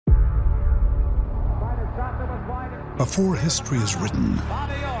Before history is written,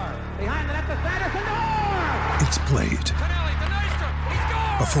 it's played.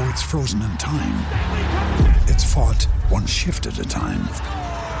 Before it's frozen in time, it's fought one shift at a time.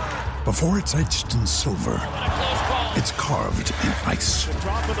 Before it's etched in silver, it's carved in ice.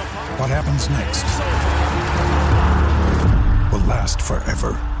 What happens next will last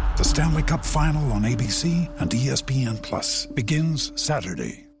forever. The Stanley Cup Final on ABC and ESPN Plus begins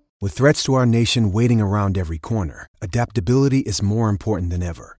Saturday. With threats to our nation waiting around every corner, adaptability is more important than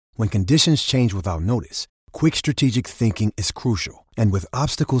ever. When conditions change without notice, quick strategic thinking is crucial. And with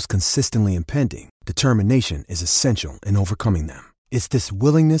obstacles consistently impending, determination is essential in overcoming them. It's this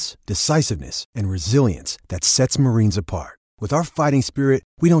willingness, decisiveness, and resilience that sets Marines apart. With our fighting spirit,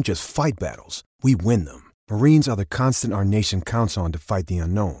 we don't just fight battles, we win them. Marines are the constant our nation counts on to fight the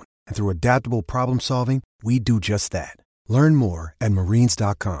unknown. And through adaptable problem solving, we do just that. Learn more at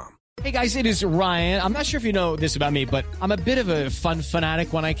marines.com. Hey guys, it is Ryan. I'm not sure if you know this about me, but I'm a bit of a fun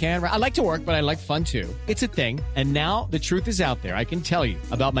fanatic when I can. I like to work, but I like fun too. It's a thing. And now the truth is out there. I can tell you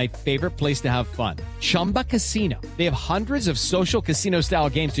about my favorite place to have fun. Chumba Casino. They have hundreds of social casino style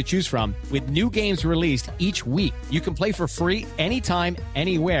games to choose from with new games released each week. You can play for free anytime,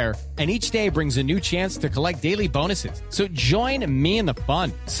 anywhere. And each day brings a new chance to collect daily bonuses. So join me in the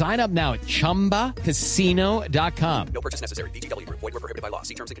fun. Sign up now at ChumbaCasino.com. No purchase necessary. VGW. Void where prohibited by law.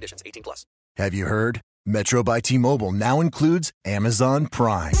 See terms and conditions. 18 plus. Have you heard? Metro by T-Mobile now includes Amazon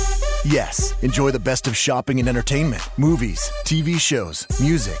Prime. Yes, enjoy the best of shopping and entertainment, movies, TV shows,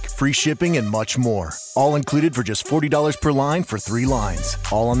 music, free shipping, and much more. All included for just $40 per line for 3 lines.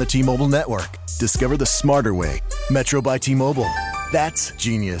 All on the T-Mobile network. Discover the smarter way. Metro by T-Mobile. That's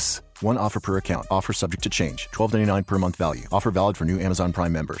genius. One offer per account. Offer subject to change. $12.99 per month value. Offer valid for new Amazon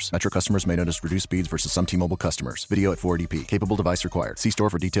Prime members. Metro customers may notice reduced speeds versus some T-Mobile customers. Video at 480p. Capable device required. See store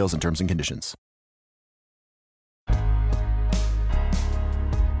for details and terms and conditions.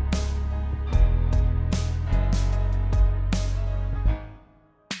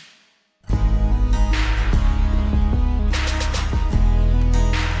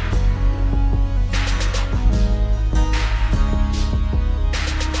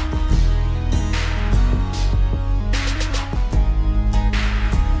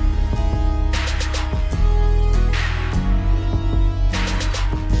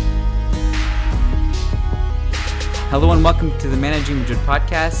 Hello and welcome to the Managing Madrid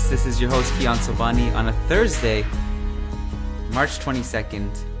podcast. This is your host, Kian Sobani. On a Thursday, March 22nd,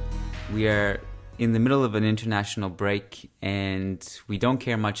 we are in the middle of an international break and we don't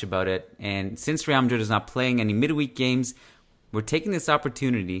care much about it. And since Real Madrid is not playing any midweek games, we're taking this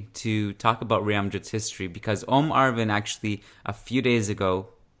opportunity to talk about Real Madrid's history because Arvin actually a few days ago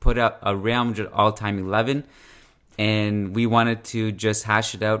put out a Real Madrid all-time 11 and we wanted to just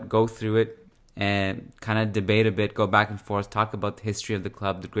hash it out, go through it, and kind of debate a bit, go back and forth, talk about the history of the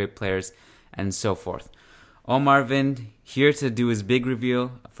club, the great players, and so forth. Marvin here to do his big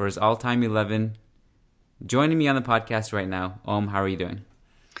reveal for his all-time 11. Joining me on the podcast right now. How are you doing?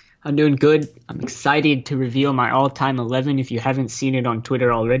 I'm doing good. I'm excited to reveal my all-time 11 if you haven't seen it on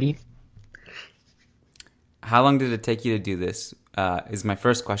Twitter already. How long did it take you to do this is my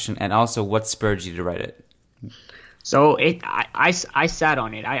first question. And also, what spurred you to write it? So I sat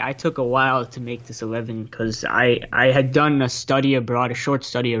on it. I took a while to make this 11 because I had done a short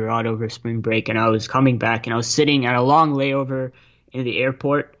study abroad over spring break, and I was coming back and I was sitting at a long layover in the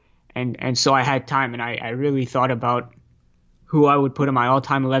airport, and so I had time, and I really thought about who I would put in my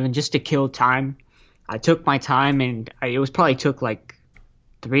all-time 11 just to kill time. I took my time, and it probably took like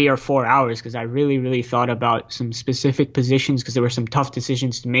 3 or 4 hours because I really, really thought about some specific positions because there were some tough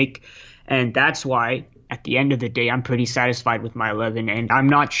decisions to make, and that's why at the end of the day, I'm pretty satisfied with my 11, and I'm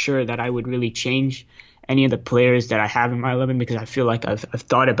not sure that I would really change any of the players that I have in my 11 because I feel like I've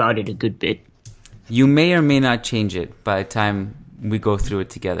thought about it a good bit. You may or may not change it by the time we go through it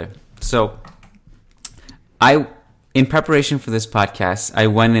together. So, in preparation for this podcast, I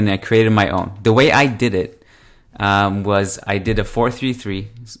went and I created my own. The way I did it was I did a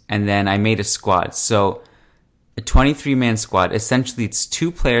 4-3-3, and then I made a squad. So, a 23-man squad. Essentially, it's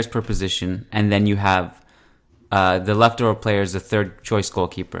 2 players per position, and then you have the leftover player is the third choice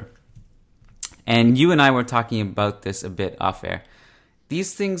goalkeeper. And you and I were talking about this a bit off air.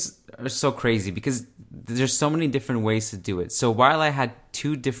 These things are so crazy because there's so many different ways to do it. So while I had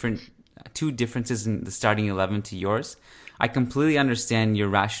two differences in the starting 11 to yours, I completely understand your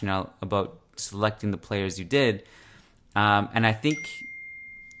rationale about selecting the players you did. And I think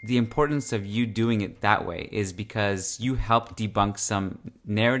the importance of you doing it that way is because you help debunk some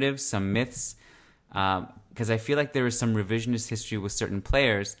narratives, some myths, because I feel like there is some revisionist history with certain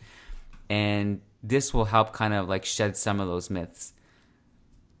players, and this will help kind of like shed some of those myths.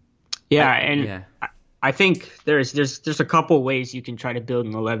 I think there's a couple ways you can try to build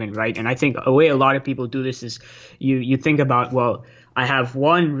an 11, right? And I think a way a lot of people do this is you think about, well, I have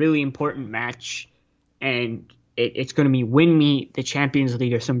one really important match, and it's going to be win me the Champions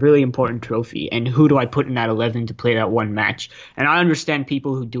League or some really important trophy, and who do I put in that 11 to play that one match? And I understand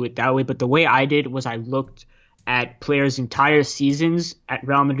people who do it that way, but the way I did was I looked at players' entire seasons at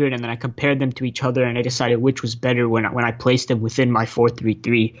Real Madrid, and then I compared them to each other, and I decided which was better when I placed them within my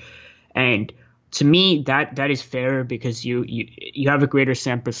 4-3-3. And to me, that is fairer because you have a greater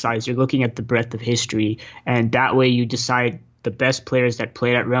sample size. You're looking at the breadth of history, and that way you decide the best players that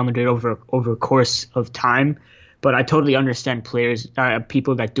played at Real Madrid over a course of time. But I totally understand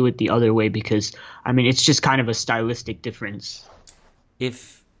people that do it the other way because, I mean, it's just kind of a stylistic difference.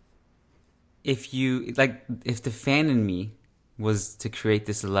 If the fan in me was to create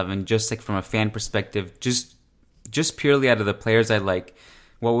this 11, just like from a fan perspective, just purely out of the players I like,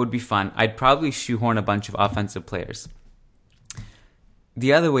 what would be fun? I'd probably shoehorn a bunch of offensive players.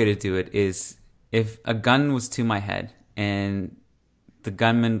 The other way to do it is if a gun was to my head and the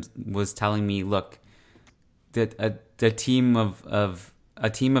gunman was telling me, look, the team of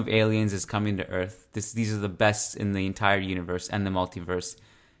aliens is coming to Earth. These are the best in the entire universe and the multiverse.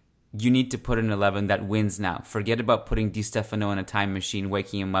 You need to put an 11 that wins now. Forget about putting Di Stefano in a time machine,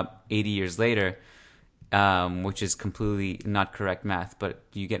 waking him up 80 years later. Which is completely not correct math, but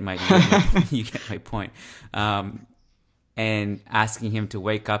you get my point. And asking him to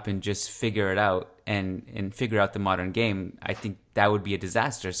wake up and just figure it out and figure out the modern game, I think that would be a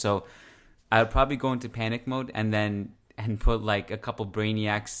disaster. So I would probably go into panic mode and put like a couple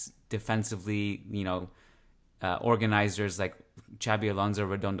brainiacs defensively, organizers like Xabi Alonso,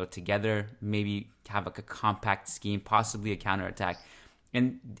 Redondo together, maybe have like a compact scheme, possibly a counterattack.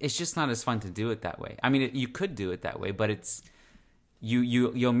 And it's just not as fun to do it that way. I mean, you could do it that way, but it's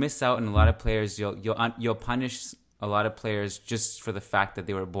you'll miss out on a lot of players. You'll punish a lot of players just for the fact that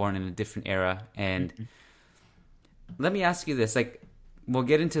they were born in a different era. And let me ask you this: like, we'll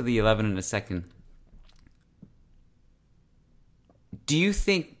get into the 11 in a second. Do you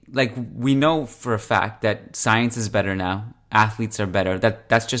think, like, we know for a fact that science is better now, athletes are better.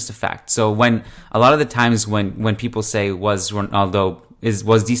 That's just a fact. So when a lot of the times when people say was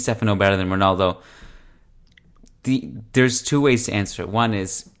Di Stefano better than Ronaldo, there's two ways to answer it. One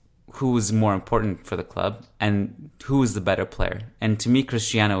is who was more important for the club and who was the better player. And to me,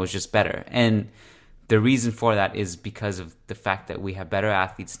 Cristiano was just better. And the reason for that is because of the fact that we have better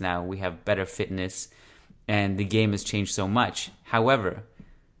athletes now, we have better fitness, and the game has changed so much. However,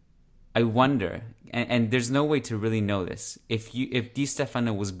 I wonder, and there's no way to really know this, if Di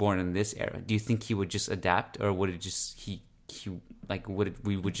Stefano was born in this era, do you think he would just adapt, or would it just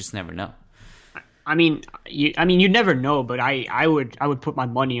we would just never know? I mean, you never know, but I would put my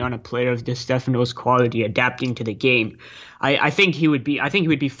money on a player of Di Stefano's quality adapting to the game. I think he would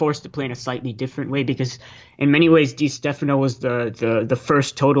be forced to play in a slightly different way because in many ways Di Stefano was the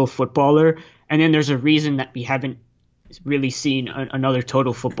first total footballer, and then there's a reason that we haven't really seen another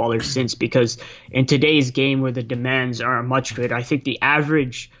total footballer since, because in today's game where the demands are much greater, I think the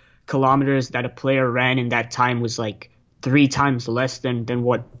average kilometers that a player ran in that time was like 3 times less than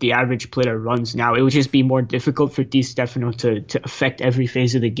what the average player runs now. It would just be more difficult for Di Stefano to affect every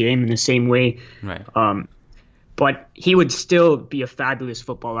phase of the game in the same way. Right. But he would still be a fabulous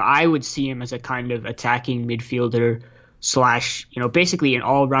footballer. I would see him as a kind of attacking midfielder / basically an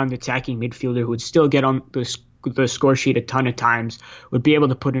all-round attacking midfielder who would still get on the score sheet a ton of times, would be able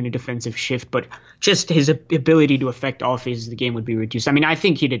to put in a defensive shift, but just his ability to affect all phases of the game would be reduced. I mean, I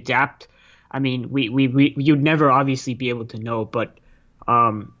think he'd adapt. I mean, you'd never obviously be able to know, but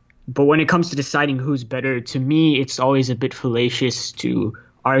when it comes to deciding who's better, to me, it's always a bit fallacious to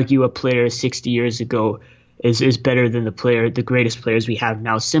argue a player 60 years ago is better than the greatest players we have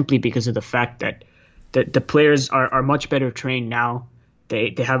now, simply because of the fact that the players are much better trained now.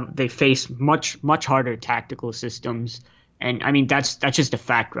 They face much harder tactical systems, and I mean that's just a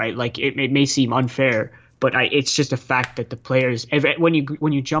fact, right? Like it may seem unfair, but it's just a fact that the players, when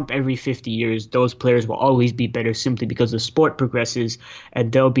you jump every 50 years, those players will always be better simply because the sport progresses,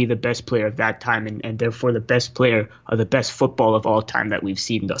 and they'll be the best player of that time, and therefore the best player of the best football of all time that we've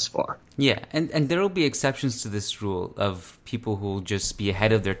seen thus far. Yeah, and there will be exceptions to this rule of people who will just be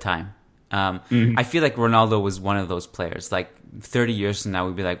ahead of their time. I feel like Ronaldo was one of those players. Like 30 years from now,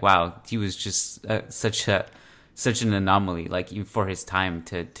 we'd be like, wow, he was just such an anomaly, like for his time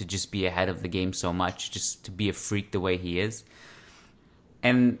to just be ahead of the game so much, just to be a freak the way he is.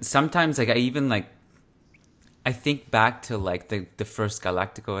 And sometimes like I think back to like the first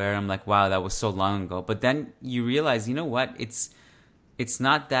Galactico era. I'm like, wow, that was so long ago. But then you realize, you know what? It's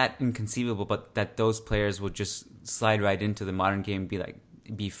not that inconceivable, but that those players will just slide right into the modern game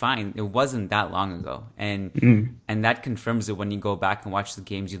and be fine. It wasn't that long ago, and that confirms it when you go back and watch the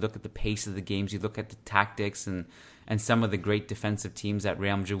games. You look at the pace of the games, you look at the tactics, and some of the great defensive teams that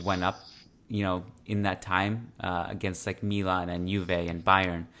Real Madrid went up, in that time against like Milan and Juve and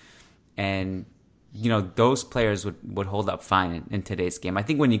Bayern, and those players would hold up fine in today's game. I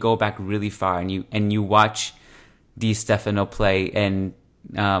think when you go back really far and you watch Di Stefano play, and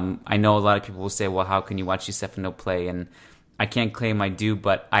I know a lot of people will say, well, how can you watch Di Stefano play? And I can't claim I do,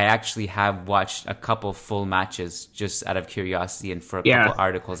 but I actually have watched a couple full matches just out of curiosity and for a couple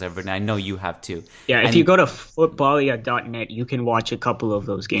articles I've written. I know you have too. Yeah, if you go to footballia.net, you can watch a couple of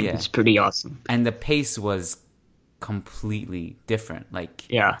those games. Yeah. It's pretty awesome. And the pace was completely different. Like,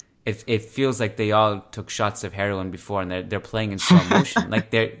 yeah. It feels like they all took shots of heroin before, and they're playing in slow motion. Like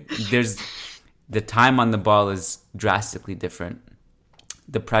there's the time on the ball is drastically different.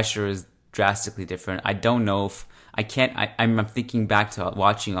 The pressure is drastically different. I don't know if I'm thinking back to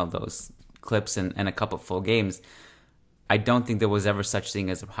watching all those clips and a couple of full games. I don't think there was ever such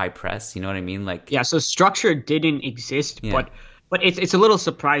thing as a high press. You know what I mean? Like, yeah. So structure didn't exist, but it's a little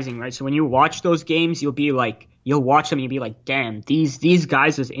surprising, right? So when you watch those games, you'll watch them and you'll be like, damn, these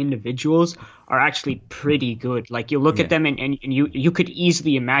guys as individuals are actually pretty good. Like, you look at them and you could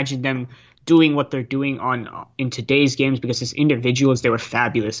easily imagine them doing what they're doing in today's games, because as individuals, they were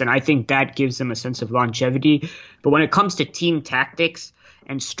fabulous. And I think that gives them a sense of longevity. But when it comes to team tactics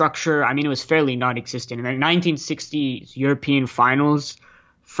and structure, I mean, it was fairly non-existent. In the 1960s European finals,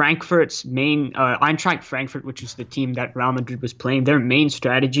 Frankfurt's main Eintracht Frankfurt, which is the team that Real Madrid was playing, their main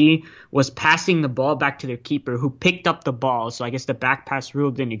strategy was passing the ball back to their keeper, who picked up the ball. So I guess the back pass rule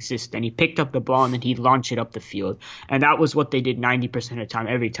didn't exist. And he picked up the ball and then he'd launch it up the field. And that was what they did 90% of the time,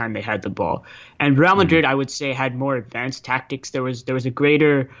 every time they had the ball. And Real Madrid, I would say, had more advanced tactics. There was a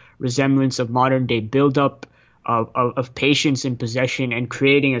greater resemblance of modern day build-up, of patience in possession, and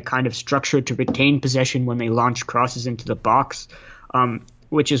creating a kind of structure to retain possession when they launch crosses into the box.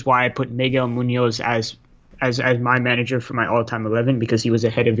 Which is why I put Miguel Munoz as my manager for my all-time 11, because he was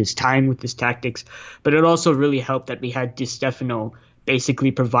ahead of his time with his tactics. But it also really helped that we had Di Stefano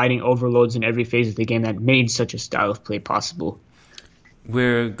basically providing overloads in every phase of the game that made such a style of play possible.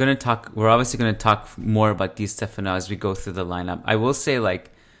 We're obviously going to talk more about Di Stefano as we go through the lineup. I will say,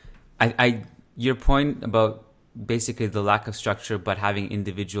 like, your point about basically the lack of structure but having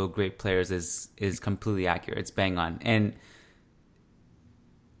individual great players is completely accurate. It's bang on. And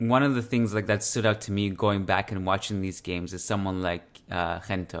one of the things like that stood out to me going back and watching these games is someone like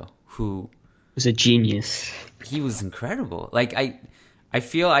Gento, who was a genius. He was incredible. Like, I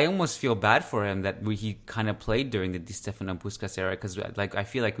almost feel bad for him that he kind of played during the Di Stefano Puskas era, because like I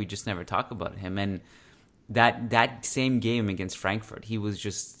feel like we just never talk about him. And that same game against Frankfurt, he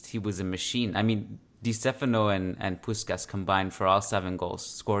was a machine. I mean, Di Stefano and Puskas combined for all 7 goals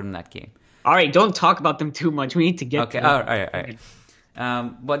scored in that game. All right, don't talk about them too much. We need to get to all right.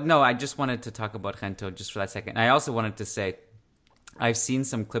 But no, I just wanted to talk about Gento just for that second. I also wanted to say, I've seen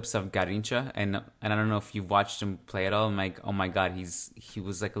some clips of Garrincha, and I don't know if you've watched him play at all. I'm like, oh my god, he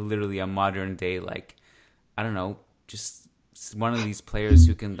was like literally a modern day, like, I don't know, just one of these players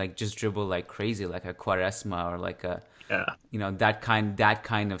who can like just dribble like crazy, like a Quaresma or like a that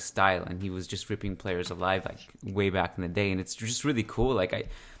kind of style. And he was just ripping players alive like way back in the day, and it's just really cool. Like,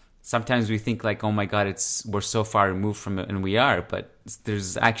 sometimes we think like, oh my god, we're so far removed from it, and we are, but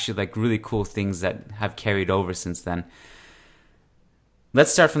there's actually like really cool things that have carried over since then.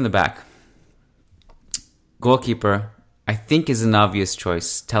 Let's start from the back. Goalkeeper, I think, is an obvious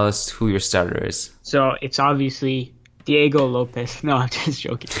choice. Tell us who your starter is. So it's obviously Diego Lopez. No, I'm just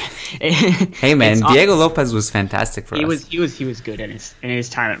joking. Hey man, Diego Lopez was fantastic for us. He was good in his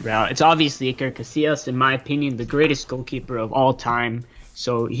time at Real. It's obviously Iker Casillas, in my opinion, the greatest goalkeeper of all time.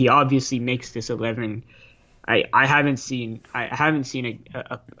 So he obviously makes this 11. I haven't seen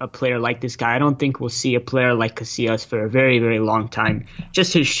a player like this guy. I don't think we'll see a player like Casillas for a very, very long time.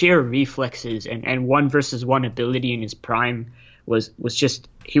 Just his sheer reflexes and 1-versus-1 ability in his prime was just,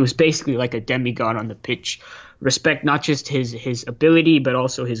 he was basically like a demigod on the pitch. Respect not just his ability, but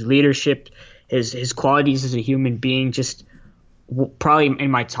also his leadership, his qualities as a human being. Just probably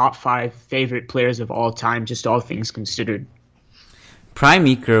in my top 5 favorite players of all time, just all things considered. Prime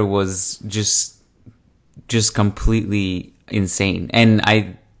Iker was just completely insane.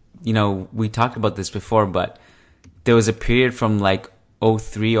 And we talked about this before, but there was a period from like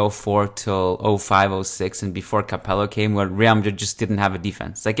 03, 04 till 05, 06, and before Capello came, where Real Madrid just didn't have a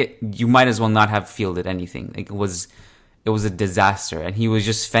defense. Like you might as well not have fielded anything. Like it was a disaster, and he was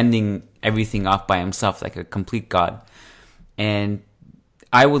just fending everything off by himself like a complete god. And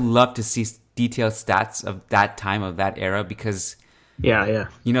I would love to see detailed stats of that time, of that era, because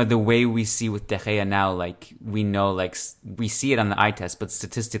the way we see with De Gea now, like we know, like we see it on the eye test, but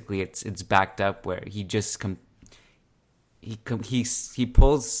statistically it's backed up, where he just he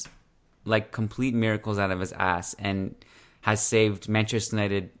pulls like complete miracles out of his ass and has saved Manchester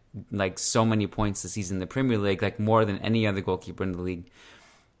United like so many points this season in the Premier League, like more than any other goalkeeper in the league.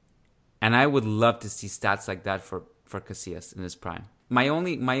 And I would love to see stats like that for Casillas in his prime. My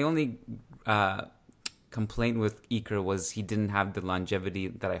only complaint with Iker was he didn't have the longevity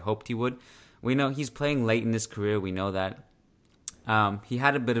that I hoped he would. We know he's playing late in his career. We know that. He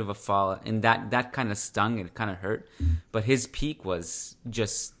had a bit of a fall, and that kind of stung. It kind of hurt. But his peak was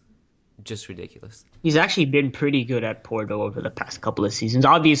just ridiculous. He's actually been pretty good at Porto over the past couple of seasons.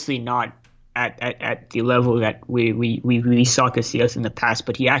 Obviously not at the level that we saw Casillas in the past,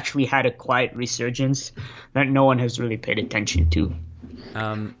 but he actually had a quiet resurgence that no one has really paid attention to.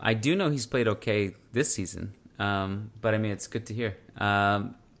 I do know he's played okay this season, but I mean, it's good to hear.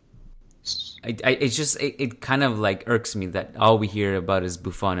 It kind of like irks me that all we hear about is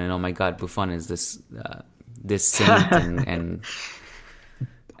Buffon, and oh my God, Buffon is this saint and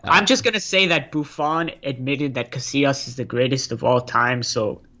I'm just gonna say that Buffon admitted that Casillas is the greatest of all time,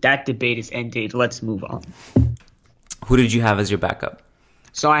 so that debate is ended. Let's move on. Who did you have as your backup?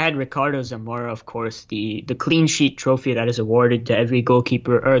 So I had Ricardo Zamora, of course, the clean sheet trophy that is awarded to every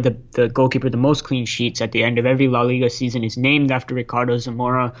goalkeeper, or the goalkeeper the most clean sheets at the end of every La Liga season is named after Ricardo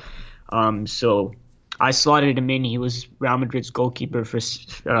Zamora. So I slotted him in. He was Real Madrid's goalkeeper for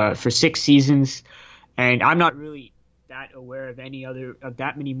 6 seasons, and I'm not really that aware of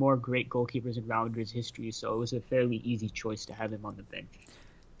that many more great goalkeepers in Real Madrid's history, so it was a fairly easy choice to have him on the bench.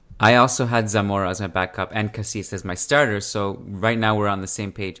 I also had Zamora as my backup and Casillas as my starter, so right now we're on the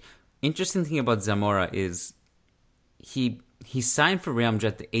same page. Interesting thing about Zamora is he signed for Real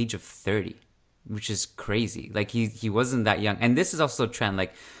Madrid at the age of 30, which is crazy. Like he wasn't that young, and this is also a trend.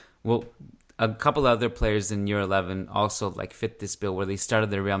 Like, well, a couple other players in year 11 also like fit this bill, where they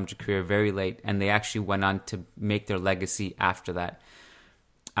started their Real Madrid career very late, and they actually went on to make their legacy after that.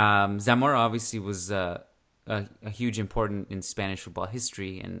 Zamora obviously was a huge important in Spanish football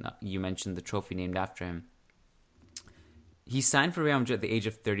history, and you mentioned the trophy named after him. He signed for Real Madrid at the age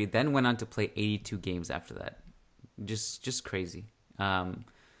of 30, then went on to play 82 games after that. Just crazy. And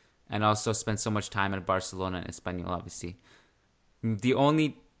also spent so much time at Barcelona and Espanyol, obviously.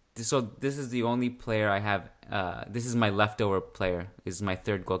 So this is the only player I have. This is my leftover player, is my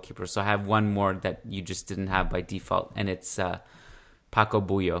third goalkeeper. So I have one more that you just didn't have by default, and it's Paco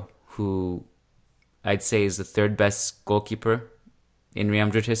Bullo, who I'd say is the third best goalkeeper in Real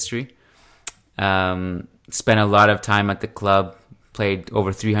Madrid history. Spent a lot of time at the club, played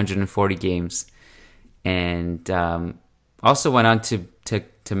over 340 games, and also went on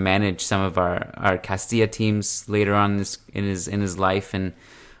to manage some of our Castilla teams later on in his life, and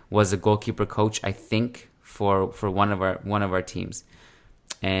was a goalkeeper coach, I think, for one of our teams.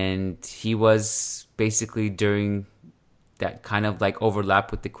 And he was basically during that kind of like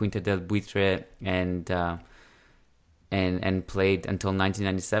overlap with the Quinta del Buitre and played until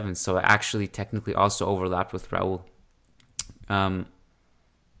 1997. So actually technically also overlapped with Raul. I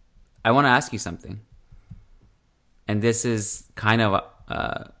want to ask you something. And this is kind of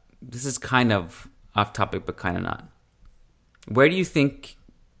off topic, but kind of not. Where do you think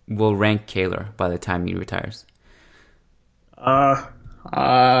we'll rank Kaylor by the time he retires?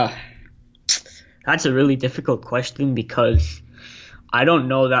 That's a really difficult question, because I don't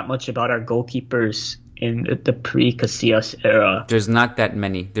know that much about our goalkeepers in the pre-Casillas era. There's not that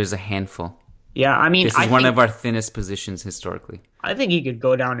many. There's a handful. Yeah, I mean, this is one of our thinnest positions historically. I think he could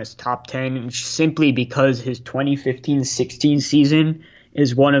go down as top 10 simply because his 2015-16 season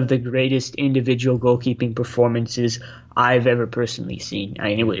is one of the greatest individual goalkeeping performances I've ever personally seen.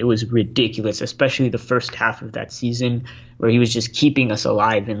 I mean, it was ridiculous, especially the first half of that season, where he was just keeping us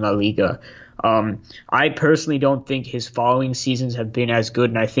alive in La Liga. I personally don't think his following seasons have been as good,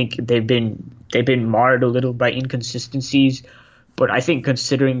 and I think they've been marred a little by inconsistencies. But I think,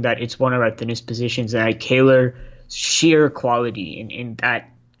 considering that it's one of our thinnest positions, and Kaylor's sheer quality in that,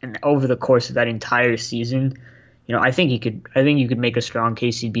 and over the course of that entire season, I think you could make a strong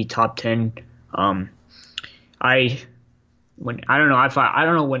case he'd be top 10. I don't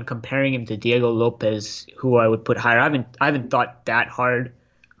know when comparing him to Diego Lopez, who I would put higher. I haven't thought that hard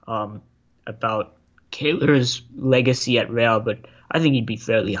about Kaylor's legacy at Real, but I think he'd be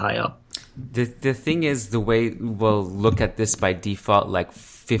fairly high up. The thing is, the way we'll look at this by default, like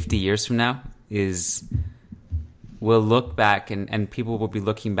 50 years from now, is we'll look back and people will be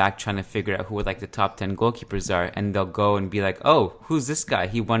looking back trying to figure out who like the top 10 goalkeepers are, and they'll go and be like, oh, who's this guy?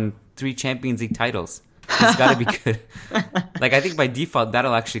 He won 3 Champions League titles. He's got to be good. Like, I think by default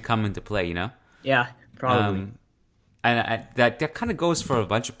that'll actually come into play, you know? Yeah, probably. And that kind of goes for a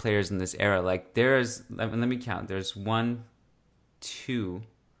bunch of players in this era. Like, let me count. There's 1, 2,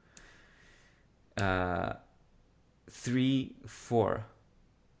 3, 4,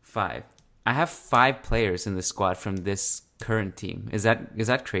 5. I have 5 players in the squad from this current team. Is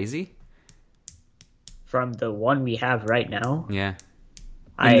that crazy? From the one we have right now? Yeah.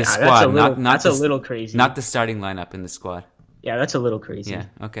 In the squad, that's a little crazy. Not the starting lineup in the squad. Yeah, that's a little crazy. Yeah.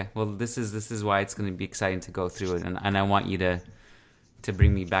 Okay. Well, this is why it's going to be exciting to go through it, and I want you to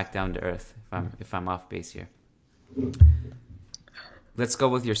bring me back down to earth if I'm off base here. Let's go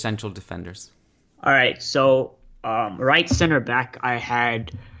with your central defenders. All right. So, right center back, I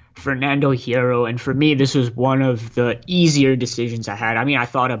had Fernando Hierro, and for me, this was one of the easier decisions I had. I mean, I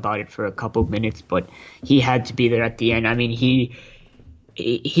thought about it for a couple minutes, but he had to be there at the end. I mean, he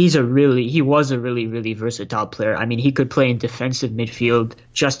was a really, really versatile player. I mean, he could play in defensive midfield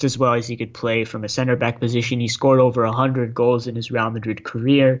just as well as he could play from a center back position. He scored over 100 goals in his Real Madrid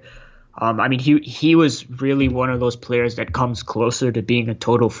career. I mean, he was really one of those players that comes closer to being a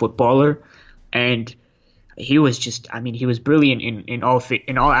total footballer, and he was brilliant in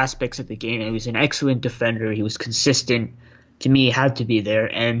all aspects of the game. He was an excellent defender. He was consistent. To me, he had to be there.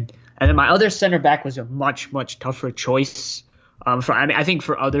 And then my other center back was a much, much tougher choice. I think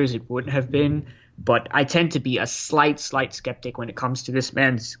for others it wouldn't have been, but I tend to be a slight skeptic when it comes to this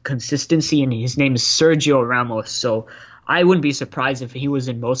man's consistency, and his name is Sergio Ramos. So I wouldn't be surprised if he was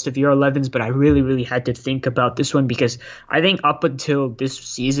in most of your 11s, but I really, really had to think about this one because I think up until this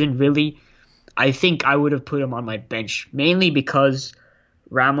season, really, I think I would have put him on my bench, mainly because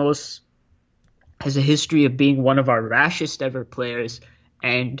Ramos has a history of being one of our rashest ever players,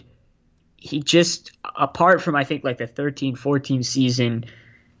 and he just, apart from I think like the 13-14 season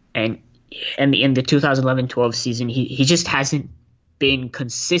and in the 2011-12 season, he just hasn't been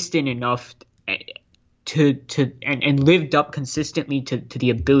consistent enough to lived up consistently to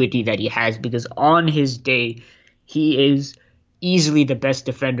the ability that he has, because on his day he is easily the best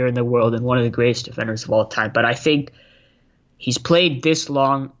defender in the world and one of the greatest defenders of all time. But I think he's played this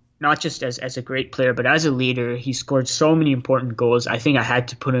long, not just as a great player, but as a leader. He scored so many important goals. I think I had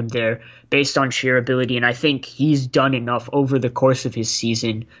to put him there based on sheer ability, and I think he's done enough over the course of his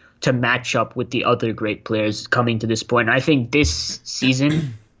season to match up with the other great players coming to this point. And I think this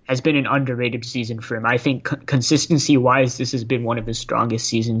season has been an underrated season for him. I think consistency-wise, this has been one of his strongest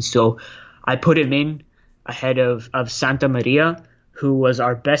seasons. So I put him in ahead of Santa Maria, who was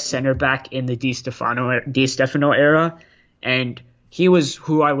our best center back in the Di Stefano era, and he was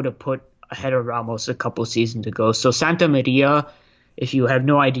who I would have put ahead of Ramos a couple seasons ago. So Santa Maria, if you have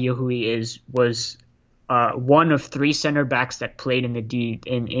no idea who he is, was one of 3 center backs that played in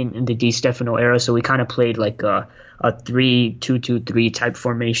the Di Stefano era. So we kind of played like a 3-2-2-3 type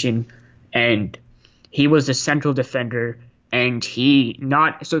formation, and he was a central defender. And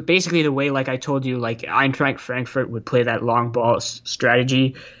so basically the way, like I told you, like Eintracht Frankfurt would play that long ball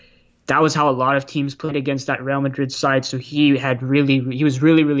strategy. That was how a lot of teams played against that Real Madrid side. So he was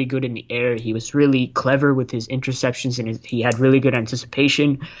really, really good in the air. He was really clever with his interceptions, and he had really good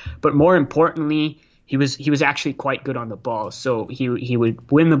anticipation. But more importantly, he was actually quite good on the ball. So he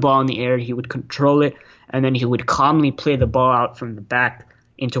would win the ball in the air, he would control it, and then he would calmly play the ball out from the back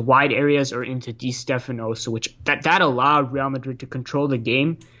into wide areas or into Di Stefano, so that allowed Real Madrid to control the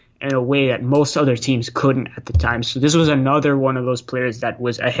game in a way that most other teams couldn't at the time. So this was another one of those players that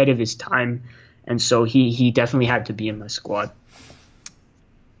was ahead of his time, and so he definitely had to be in my squad.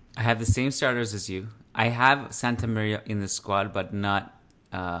 I have the same starters as you. I have Santa Maria in the squad, but not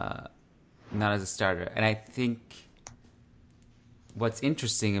as a starter. And I think what's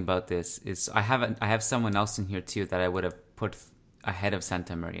interesting about this is I have someone else in here too that I would have put ahead of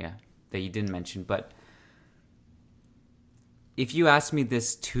Santa Maria that you didn't mention. But if you asked me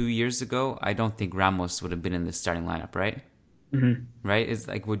this 2 years ago, I don't think Ramos would have been in the starting lineup, right? Mm-hmm. Right? It's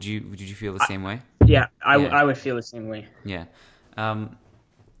like, would you feel the same way? Yeah, I would feel the same way. Yeah. I am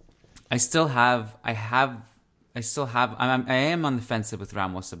on the fence with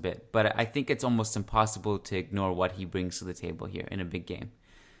Ramos a bit, but I think it's almost impossible to ignore what he brings to the table here in a big game.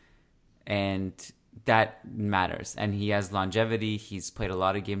 And that matters. And he has longevity. He's played a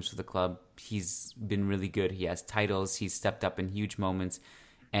lot of games for the club. He's been really good. He has titles. He's stepped up in huge moments.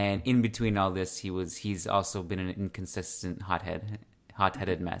 And in between all this, he's also been an inconsistent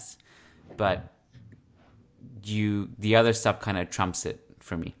hot-headed mess. But the other stuff kind of trumps it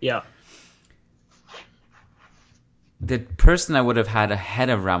for me. Yeah. The person I would have had ahead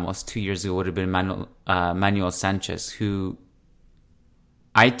of Ramos 2 years ago would have been Manuel Sanchez, who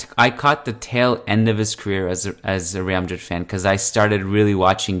I caught the tail end of his career as a Real Madrid fan, because I started really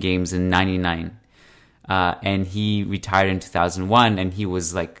watching games in '99, and he retired in 2001, and he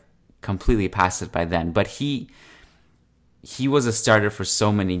was like completely past it by then. But he was a starter for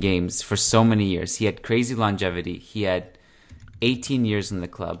so many games for so many years. He had crazy longevity. He had 18 years in the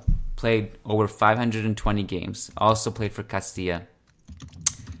club, played over 520 games, also played for Castilla,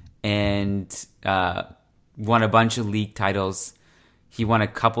 and won a bunch of league titles. He won a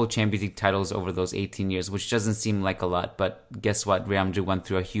couple Champions League titles over those 18 years, which doesn't seem like a lot, but guess what? Real Madrid went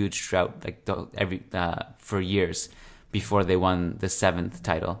through a huge drought for years before they won the 7th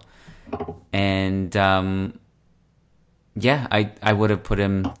title. And I would have put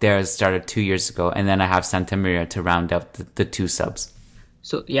him there as starter 2 years ago, and then I have Santamaria to round out the two subs.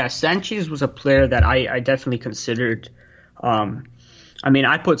 So, yeah, Sanchez was a player that I definitely considered.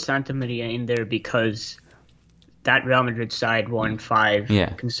 I put Santamaria in there because that Real Madrid side won 5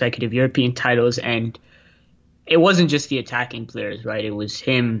 consecutive European titles, and it wasn't just the attacking players, right? It was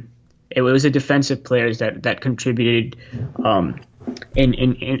him. It was the defensive players that contributed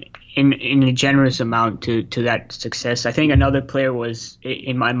in a generous amount to that success. I think another player was,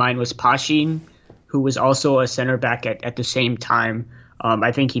 in my mind, was Pashin, who was also a center back at the same time.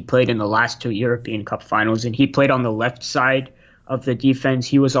 I think he played in the last 2 European Cup finals, and he played on the left side of the defense.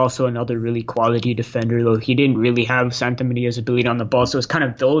 He was also another really quality defender, though he didn't really have Santamaria's ability on the ball. So it's kind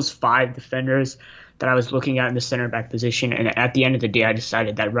of those 5 defenders that I was looking at in the center back position. And at the end of the day, I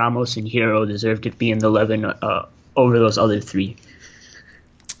decided that Ramos and Hierro deserved to be in the 11 over those other 3.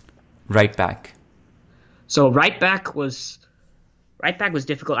 Right back. So right back was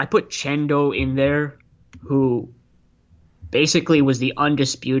difficult. I put Chendo in there, who basically was the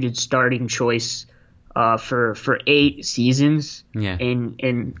undisputed starting choice for 8 seasons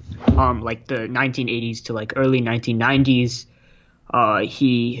in like the 1980s to like early 1990s.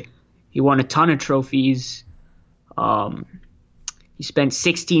 He won a ton of trophies. He spent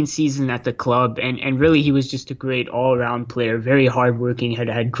 16 seasons at the club, and really he was just a great all-around player, very hardworking,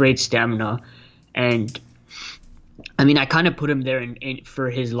 had great stamina. And I kind of put him there for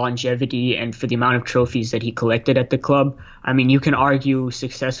his longevity and for the amount of trophies that he collected at the club. You can argue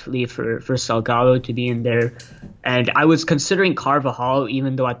successfully for Salgado to be in there. And I was considering Carvajal,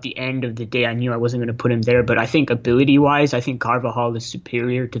 even though at the end of the day I knew I wasn't going to put him there. But I think ability-wise, I think Carvajal is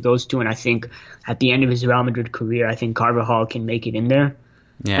superior to those two. And I think at the end of his Real Madrid career, I think Carvajal can make it in there.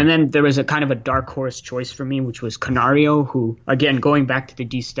 Yeah. And then there was a kind of a dark horse choice for me, which was Canario, who, again, going back to the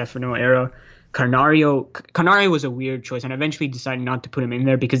Di Stefano era, Canario was a weird choice, and I eventually decided not to put him in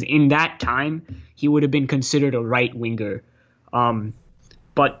there because in that time he would have been considered a right winger.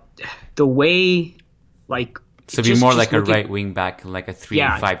 But the way, like, so be more like a right wing back, like a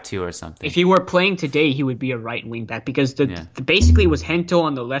 3-5-2 or something. If he were playing today, he would be a right wing back because the basically was Gento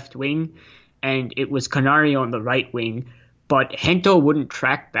on the left wing, and it was Canario on the right wing. But Gento wouldn't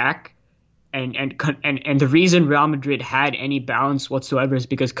track back. And the reason Real Madrid had any balance whatsoever is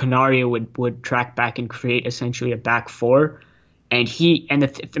because Canario would track back and create essentially a back 4. And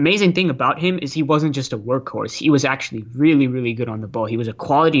the amazing thing about him is he wasn't just a workhorse. He was actually really, really good on the ball. He was a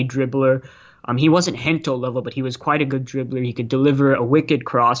quality dribbler. He wasn't Gento level, but he was quite a good dribbler. He could deliver a wicked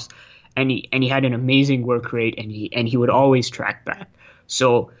cross, and he had an amazing work rate, and he would always track back.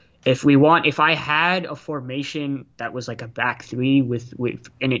 So if I had a formation that was like a back 3 with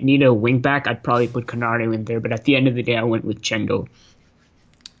and it needed a wing back, I'd probably put Canario in there. But at the end of the day, I went with Chendo.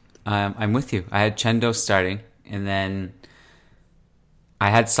 I'm with you. I had Chendo starting, and then I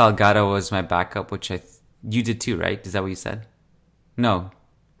had Salgado as my backup, which you did too, right? Is that what you said? No.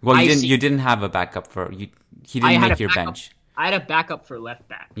 Well, you didn't have a backup for you. He didn't make your bench. I had a backup for left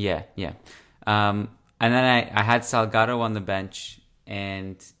back. Yeah. And then I had Salgado on the bench,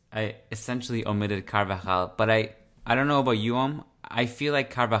 and I essentially omitted Carvajal. But I don't know about you, I feel like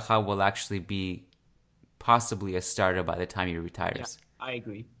Carvajal will actually be possibly a starter by the time he retires. Yeah, I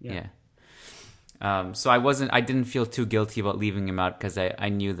agree. Yeah. So I didn't feel too guilty about leaving him out because I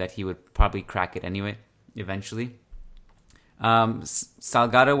knew that he would probably crack it anyway, eventually.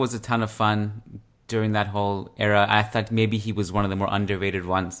 Salgado was a ton of fun during that whole era. I thought maybe he was one of the more underrated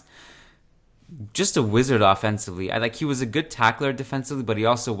ones. Just a wizard offensively. He was a good tackler defensively, but he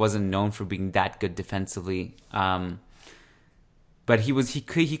also wasn't known for being that good defensively. But he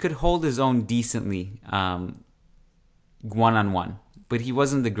could hold his own decently, 1-on-1. but he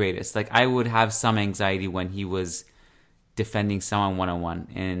wasn't the greatest. Like, I would have some anxiety when he was defending someone one-on-one.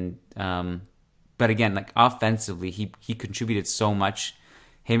 And but again, like, offensively, he contributed so much.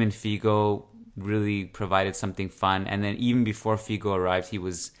 Him and Figo really provided something fun. And then even before Figo arrived, he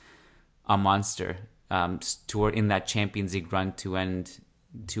was a monster toward in that Champions League run to end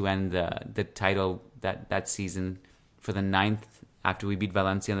the title that season for the 9th. After we beat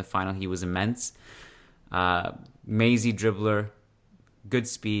Valencia in the final, he was immense. Mazy dribbler, good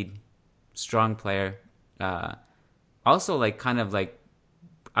speed, strong player. Also, like, kind of like,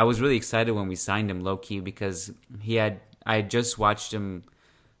 I was really excited when we signed him low key because I had just watched him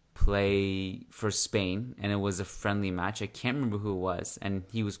play for Spain, and it was a friendly match. I can't remember who it was, and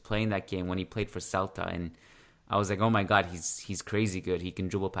he was playing that game when he played for Celta, and I was like, oh my god, he's crazy good. He can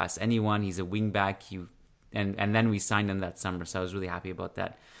dribble past anyone. He's a wing back. And then we signed him that summer, so I was really happy about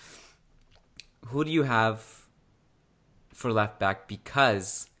that. Who do you have for left back?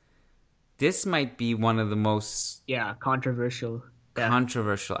 Because this might be one of the most controversial.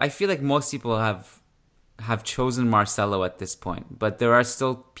 Controversial. I feel like most people have chosen Marcelo at this point, but there are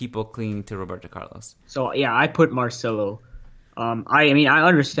still people clinging to Roberto Carlos. So yeah, I put Marcelo. I mean, I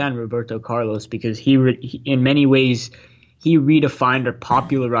understand Roberto Carlos because he in many ways he redefined or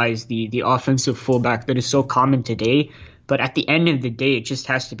popularized the offensive fullback that is so common today. But at the end of the day, it just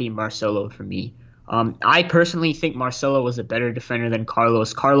has to be Marcelo for me. I personally think Marcelo was a better defender than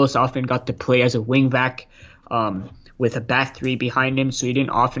Carlos. Carlos often got to play as a wingback with a back three behind him, so he didn't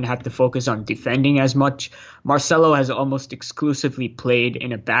often have to focus on defending as much. Marcelo has almost exclusively played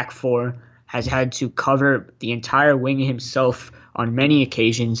in a back four, has had to cover the entire wing himself on many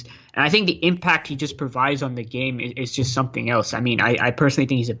occasions. And I think the impact he just provides on the game is just something else. I mean, I personally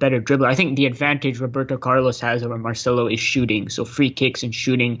think he's a better dribbler. I think the advantage Roberto Carlos has over Marcelo is shooting. So free kicks and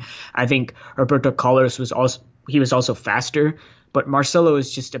shooting. I think Roberto Carlos was also faster, but Marcelo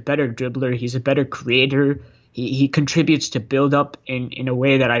is just a better dribbler. He's a better creator. He contributes to build up in a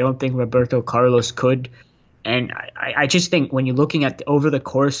way that I don't think Roberto Carlos could. And I just think when you're looking at over the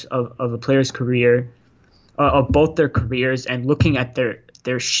course of a player's career, of both their careers, and looking at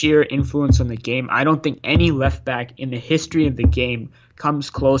their sheer influence on the game, I don't think any left back in the history of the game comes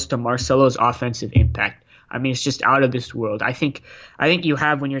close to Marcelo's offensive impact. I mean, it's just out of this world. I think you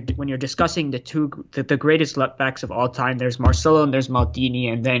have when you're discussing the greatest left backs of all time, there's Marcelo and there's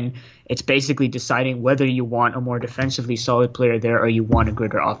Maldini, and then it's basically deciding whether you want a more defensively solid player there or you want a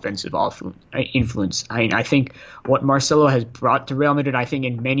greater offensive influence. I think what Marcelo has brought to Real Madrid, I think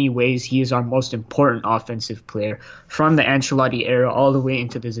in many ways he is our most important offensive player from the Ancelotti era all the way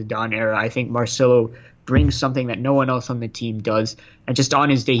into the Zidane era. I think Marcelo brings something that no one else on the team does, and just on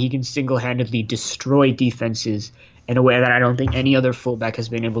his day he can single-handedly destroy defenses in a way that I don't think any other fullback has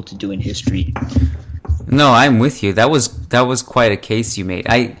been able to do in history. No, I'm with you. That was quite a case you made.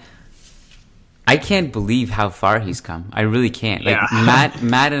 I can't believe how far he's come. I really can't. Like,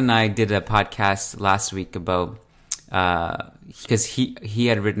 Matt and I did a podcast last week about because he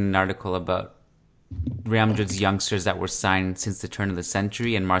had written an article about Real Madrid's youngsters that were signed since the turn of the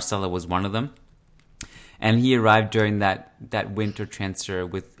century, and Marcelo was one of them. And he arrived during that winter transfer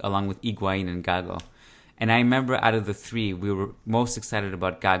along with Higuain and Gago. And I remember out of the three, we were most excited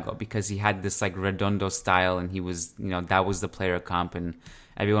about Gago because he had this like Redondo style, and he was, that was the player comp, and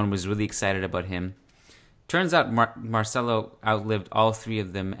everyone was really excited about him. Turns out Marcelo outlived all three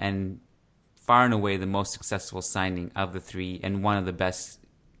of them, and far and away the most successful signing of the three, and one of the best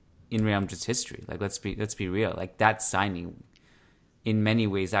in Real Madrid's history. Like, let's be real. Like, that signing in many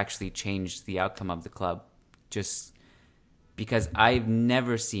ways actually changed the outcome of the club. Just because I've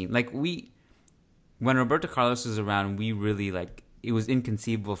never seen, like, when Roberto Carlos was around, we really, like, it was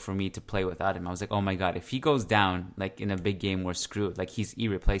inconceivable for me to play without him. I was like, oh my God, if he goes down, like, in a big game, we're screwed. Like, he's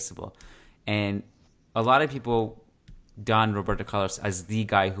irreplaceable. And a lot of people don Roberto Carlos as the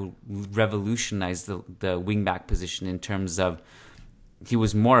guy who revolutionized the wingback position in terms of he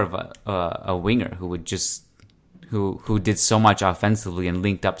was more of a winger who would just who did so much offensively and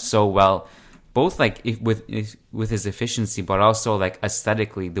linked up so well, both like with his efficiency, but also like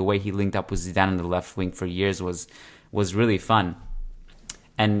aesthetically, the way he linked up with Zidane on the left wing for years was really fun.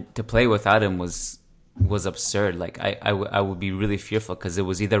 And to play without him was absurd. Like I would be really fearful because it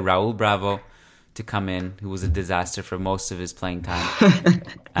was either Raul Bravo to come in, who was a disaster for most of his playing time,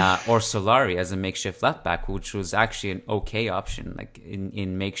 or Solari as a makeshift left back, which was actually an okay option, like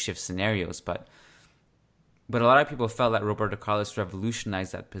in makeshift scenarios. But a lot of people felt that Roberto Carlos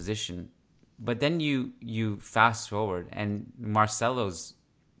revolutionized that position. But then you fast forward, and Marcelo's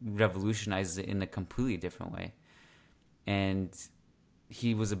revolutionized it in a completely different way. And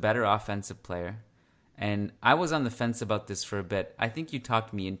he was a better offensive player. And I was on the fence about this for a bit. I think you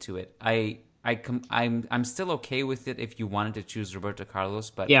talked me into it. I'm still okay with it if you wanted to choose Roberto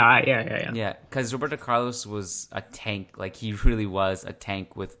Carlos, but yeah. Because Roberto Carlos was a tank. Like, he really was a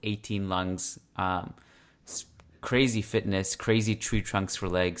tank with 18 lungs, crazy fitness, crazy tree trunks for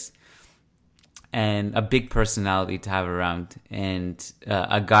legs, and a big personality to have around, and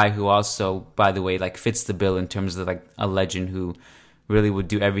a guy who also, by the way, like, fits the bill in terms of like a legend who really would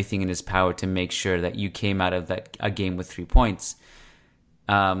do everything in his power to make sure that you came out of a game with 3 points.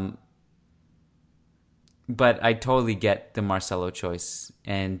 But I totally get the Marcelo choice,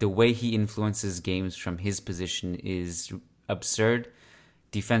 and the way he influences games from his position is absurd.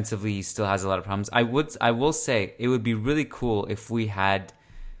 Defensively, he still has a lot of problems. I will say it would be really cool if we had,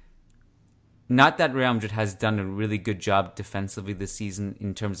 not that Real Madrid has done a really good job defensively this season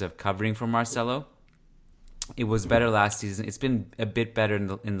in terms of covering for Marcelo. It was better last season. It's been a bit better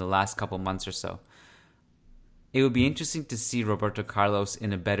in the last couple months or so. It would be interesting to see Roberto Carlos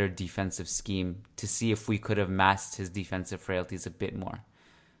in a better defensive scheme, to see if we could have masked his defensive frailties a bit more.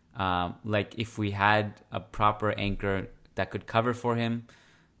 Like, if we had a proper anchor that could cover for him,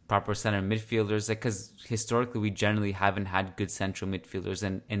 proper center midfielders, because historically we generally haven't had good central midfielders,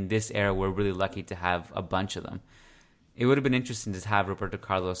 and in this era we're really lucky to have a bunch of them. It would have been interesting to have Roberto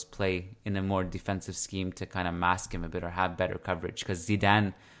Carlos play in a more defensive scheme to kind of mask him a bit or have better coverage, because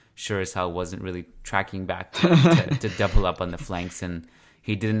Zidane sure as hell wasn't really tracking back to double up on the flanks, and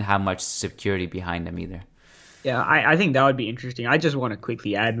he didn't have much security behind him either. Yeah, I think that would be interesting. I just want to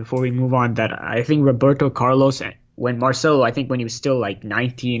quickly add before we move on that I think Roberto Carlos, when Marcelo, I think when he was still like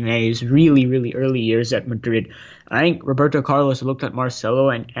 19, in his really, really early years at Madrid, I think Roberto Carlos looked at Marcelo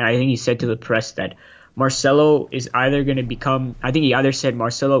and I think he said to the press that Marcelo is either going to become, I think he either said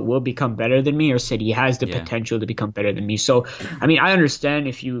Marcelo will become better than me, or said he has the potential to become better than me. So, I mean, I understand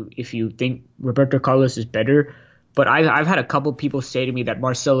if you think Roberto Carlos is better, but I've had a couple people say to me that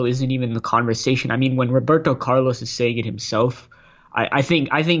Marcelo isn't even in the conversation. I mean, when Roberto Carlos is saying it himself, I think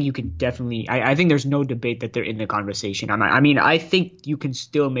you can definitely, I think there's no debate that they're in the conversation. I mean, I think you can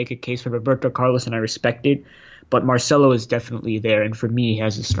still make a case for Roberto Carlos, and I respect it, but Marcelo is definitely there, and for me, he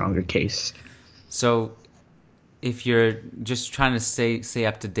has a stronger case. So, if you're just trying to stay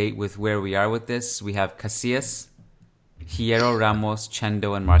up to date with where we are with this, we have Casillas, Hierro, Ramos,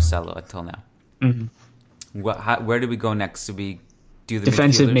 Chendo, and Marcelo until now. Mm-hmm. Where do we go next? Do we do the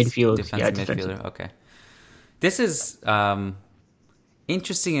defensive midfielders? midfield? Defensive midfielder. Okay. This is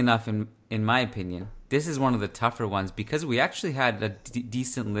interesting enough, in my opinion. This is one of the tougher ones because we actually had a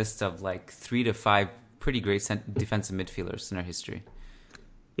decent list of like 3 to 5 pretty great defensive midfielders in our history.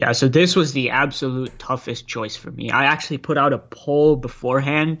 Yeah, so this was the absolute toughest choice for me. I actually put out a poll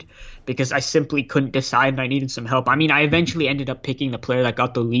beforehand because I simply couldn't decide and I needed some help. I mean, I eventually ended up picking the player that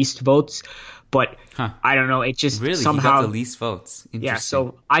got the least votes, but I don't know. It just really somehow he got the least votes. Yeah,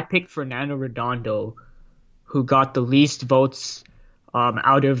 so I picked Fernando Redondo, who got the least votes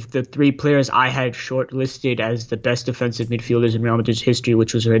out of the 3 players I had shortlisted as the best defensive midfielders in Real Madrid's history,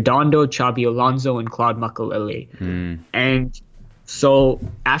 which was Redondo, Xabi Alonso, and Claude Makelele. And so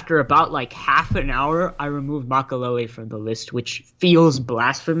after about like half an hour, I removed Makelele from the list, which feels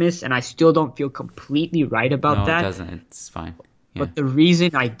blasphemous, and I still don't feel completely right about that. No, it doesn't. It's fine. Yeah. But the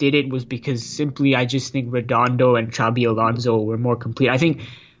reason I did it was because simply I just think Redondo and Xabi Alonso were more complete. I think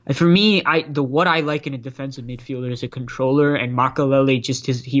for me, what I like in a defensive midfielder is a controller, and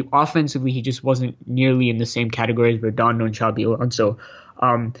Makelele he offensively he just wasn't nearly in the same category as Redondo and Xabi Alonso.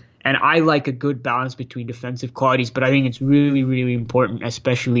 And I like a good balance between defensive qualities, but I think it's really, really important,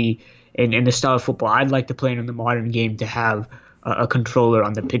 especially in the style of football I'd like to play in the modern game, to have a controller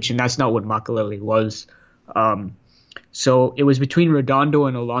on the pitch, and that's not what Makelele was. So it was between Redondo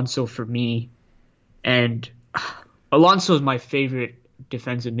and Alonso for me, and Alonso is my favorite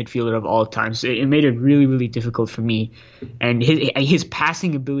defensive midfielder of all time, so it made it really, really difficult for me. And his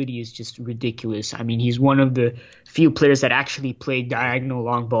passing ability is just ridiculous. I mean, he's one of the few players that actually play diagonal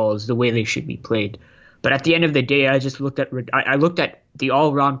long balls the way they should be played. But at the end of the day, I just looked at the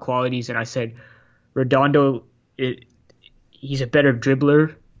all-round qualities, and I said, Redondo, he's a better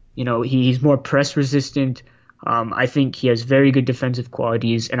dribbler. You know, he's more press resistant. I think he has very good defensive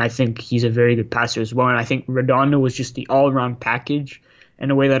qualities, and I think he's a very good passer as well. And I think Redondo was just the all-around package in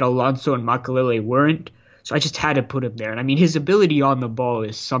a way that Alonso and Makelele weren't. So I just had to put him there. And I mean, his ability on the ball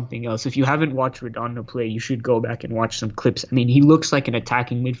is something else. If you haven't watched Redondo play, you should go back and watch some clips. I mean, he looks like an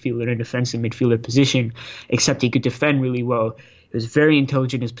attacking midfielder in a defensive midfielder position, except he could defend really well. He was very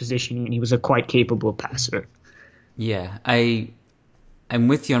intelligent in his positioning, and he was a quite capable passer. Yeah, I'm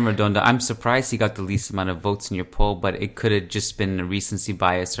with you on Redondo. I'm surprised he got the least amount of votes in your poll, but it could have just been a recency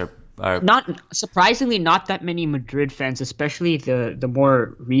bias or Not surprisingly, not that many Madrid fans, especially the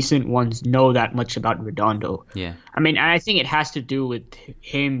more recent ones, know that much about Redondo. Yeah. I mean, I think it has to do with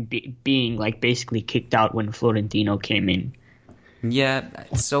him being like basically kicked out when Florentino came in. Yeah.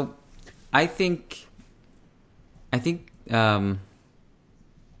 So I think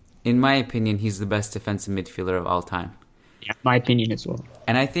in my opinion, he's the best defensive midfielder of all time. Yeah, my opinion as well.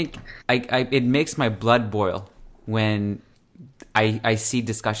 And I think it makes my blood boil when I see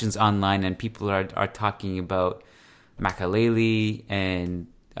discussions online and people are talking about Makaleli and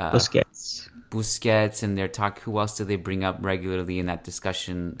Busquets, and they're who else do they bring up regularly in that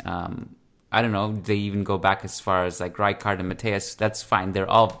discussion? I don't know. They even go back as far as like Rijkaard and Mateus. That's fine. They're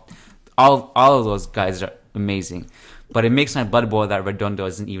all of those guys are amazing. But it makes my blood boil that Redondo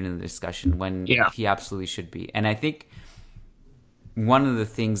isn't even in the discussion when he absolutely should be. And I think one of the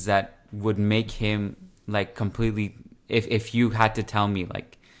things that would make him like completely, if you had to tell me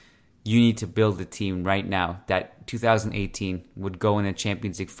like you need to build a team right now that 2018 would go in a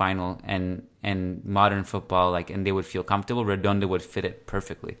Champions League final and modern football, like, and they would feel comfortable, Redondo would fit it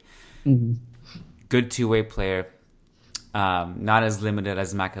perfectly. Mm-hmm. Good two-way player, not as limited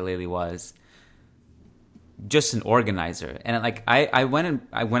as Makaleli was. Just an organizer. And like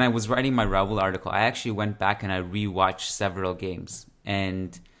when I was writing my Raul article, I actually went back and I rewatched several games.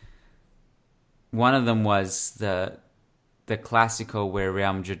 And one of them was the Clásico where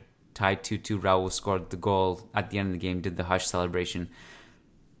Real Madrid tied 2-2. Raul scored the goal at the end of the game, did the hush celebration.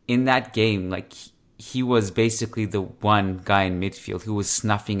 In that game, like he was basically the one guy in midfield who was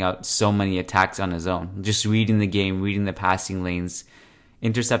snuffing out so many attacks on his own. Just reading the game, reading the passing lanes,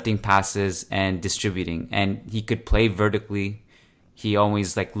 intercepting passes and distributing. And he could play vertically. He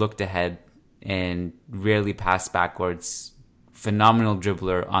always like looked ahead and rarely passed backwards. Phenomenal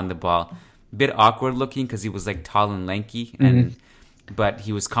dribbler on the ball. Bit awkward looking because he was like tall and lanky, but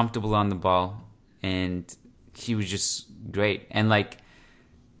he was comfortable on the ball and he was just great. And like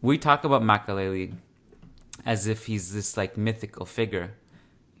we talk about Makaleli as if he's this like mythical figure.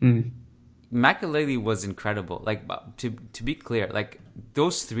 Makaleli was incredible. Like to be clear, like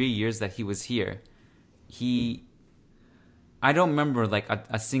those 3 years that he was here, I don't remember like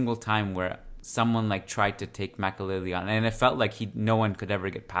a single time where someone like tried to take Makaleli on, and it felt like no one could ever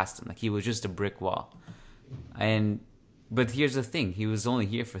get past him. Like he was just a brick wall. But here's the thing: he was only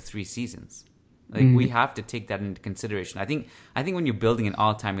here for 3 seasons. Like we have to take that into consideration. I think when you're building an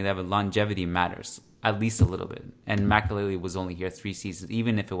all-time 11, longevity matters at least a little bit. And Makaleli was only here 3 seasons,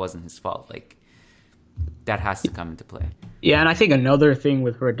 even if it wasn't his fault. Like that has to come into play. Yeah, and I think another thing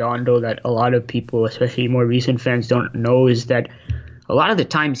with Redondo that a lot of people, especially more recent fans, don't know is that a lot of the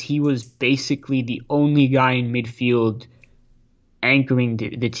times he was basically the only guy in midfield anchoring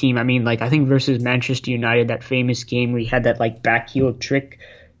the team. I mean, like I think versus Manchester United, that famous game where he had that like backheel trick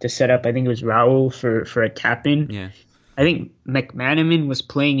to set up, I think it was Raul for a tap-in. Yeah. I think McManaman was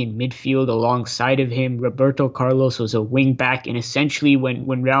playing in midfield alongside of him. Roberto Carlos was a wing back, and essentially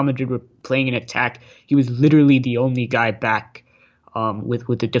when Real Madrid were playing an attack, he was literally the only guy back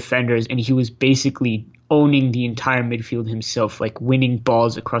with the defenders, and he was basically owning the entire midfield himself, like winning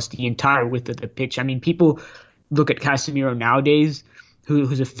balls across the entire width of the pitch. I mean, people look at Casemiro nowadays,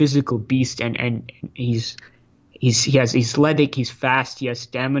 who's a physical beast, and he's athletic, he's fast, he has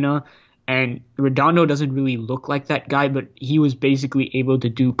stamina. And Redondo doesn't really look like that guy, but he was basically able to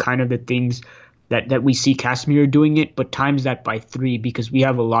do kind of the things that we see Casemiro doing it, but times that by 3 because we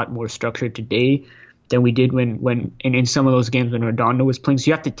have a lot more structure today than we did when in some of those games when Redondo was playing. So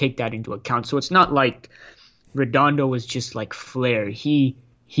you have to take that into account. So it's not like Redondo was just like flair. He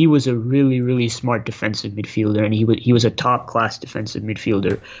was a really, really smart defensive midfielder, and he was a top-class defensive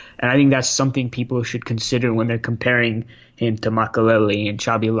midfielder. And I think that's something people should consider when they're comparing him to Makaleli and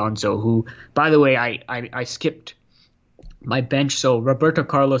Xabi Alonso, who, by the way, I skipped my bench. So Roberto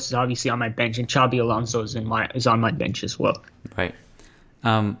Carlos is obviously on my bench, and Xabi Alonso is on my bench as well. Right.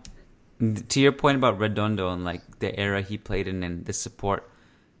 To your point about Redondo and like the era he played in and the support,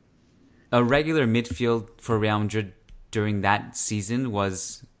 a regular midfield for Real Madrid during that season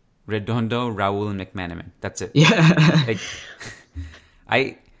was Redondo, Raul, and McManaman. That's it. Yeah.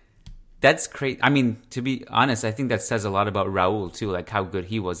 That's great. I mean, to be honest, I think that says a lot about Raul too, like how good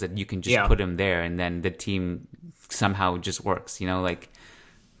he was, that you can just put him there and then the team somehow just works, you know, like,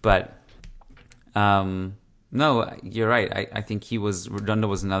 but, no, you're right. I think Redondo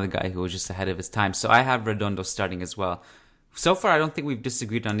was another guy who was just ahead of his time. So I have Redondo starting as well. So far, I don't think we've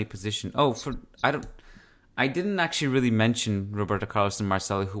disagreed on any position. I didn't actually really mention Roberto Carlos and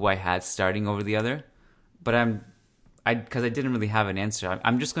Marcelo, who I had starting over the other, but because I didn't really have an answer.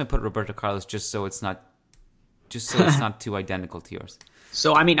 I'm just going to put Roberto Carlos just so it's not too identical to yours.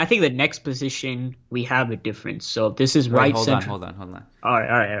 So, I mean, I think the next position we have a difference. So this is right central. Hold on. All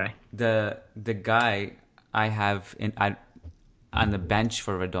right. The guy I have on the bench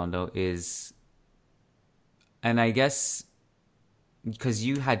for Redondo is, and I guess because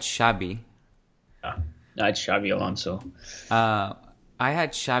you had Xabi. Yeah, I had Xabi Alonso. I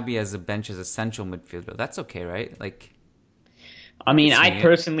had Xabi as a bench as a central midfielder. That's okay, right? Like, I mean, I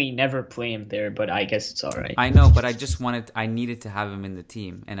personally never play him there, but I guess it's all right. I know, but I needed to have him in the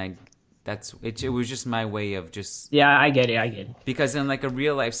team, and it was just my way of just. Yeah, I get it. Because in like a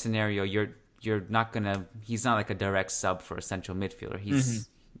real life scenario, you're not gonna. He's not like a direct sub for a central midfielder. He's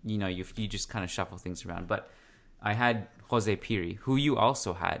you just kind of shuffle things around. But I had Jose Piri, who you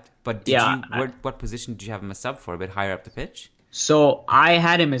also had. But what position did you have him a sub for? A bit higher up the pitch? So I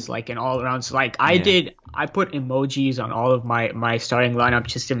had him as like an all-around. So like I put emojis on all of my starting lineup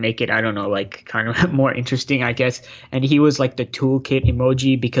just to make it, I don't know, like kind of more interesting, I guess. And he was like the toolkit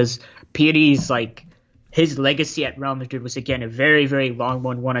emoji because Piri's like his legacy at Real Madrid was again a very, very long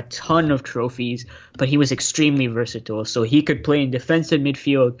one, won a ton of trophies, but he was extremely versatile. So he could play in defensive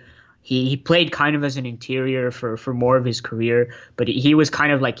midfield. He played kind of as an interior for more of his career, but he was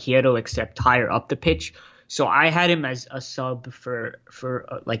kind of like Hierro except higher up the pitch. So I had him as a sub for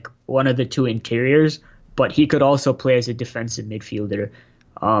like one of the two interiors, but he could also play as a defensive midfielder.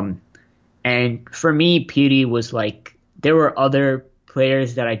 And for me, Piri was like, there were other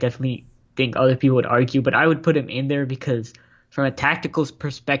players that I definitely think other people would argue, but I would put him in there because from a tactical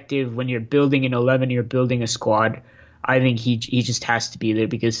perspective, when you're building an 11, you're building a squad, I think he just has to be there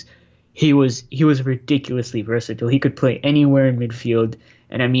because he was ridiculously versatile. He could play anywhere in midfield.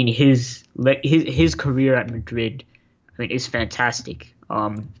 And I mean, his career at Madrid, I mean, is fantastic.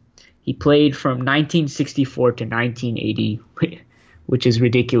 He played from 1964 to 1980, which is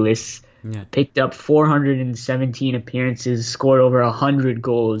ridiculous. Yeah. Picked up 417 appearances, scored over 100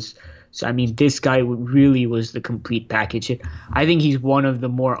 goals. So, I mean, this guy really was the complete package. I think he's one of the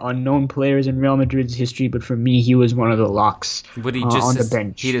more unknown players in Real Madrid's history, but for me, he was one of the locks on the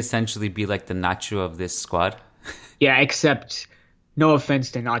bench. He'd essentially be like the Nacho of this squad. Yeah, except... No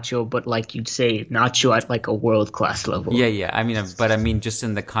offense to Nacho, but like you'd say Nacho at like a world-class level. Yeah. I mean, just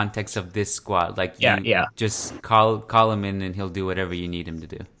in the context of this squad, like just call him in and he'll do whatever you need him to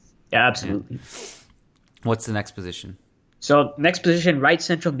do. Yeah, absolutely. Yeah. What's the next position? So next position, right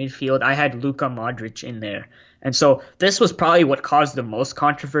central midfield, I had Luka Modric in there. And so this was probably what caused the most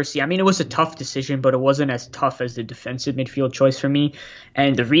controversy. I mean, it was a tough decision, but it wasn't as tough as the defensive midfield choice for me.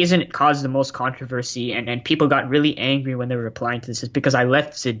 And the reason it caused the most controversy and people got really angry when they were replying to this is because I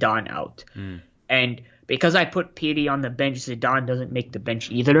left Zidane out. And because I put Piri on the bench, Zidane doesn't make the bench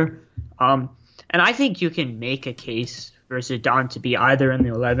either. And I think you can make a case for Zidane to be either in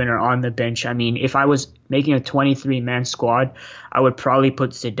the 11 or on the bench. I mean, if I was making a 23-man squad, I would probably put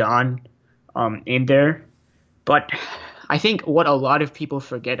Zidane in there. But I think what a lot of people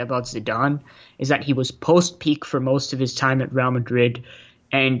forget about Zidane is that he was post-peak for most of his time at Real Madrid,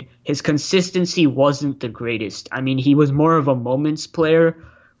 and his consistency wasn't the greatest. I mean, he was more of a moments player,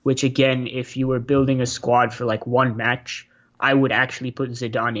 which again, if you were building a squad for like one match, I would actually put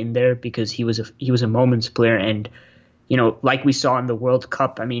Zidane in there because he was a moments player. And, you know, like we saw in the World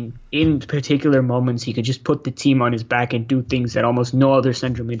Cup, I mean, in particular moments, he could just put the team on his back and do things that almost no other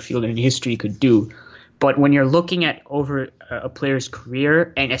central midfielder in history could do. But when you're looking at over a player's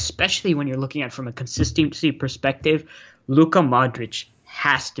career, and especially when you're looking at from a consistency perspective, Luka Modric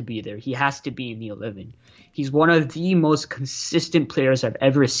has to be there. He has to be in the 11. He's one of the most consistent players I've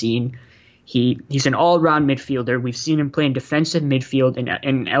ever seen. He's an all-round midfielder. We've seen him play in defensive midfield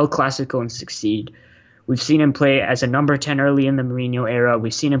in El Clasico and succeed. We've seen him play as a number 10 early in the Mourinho era.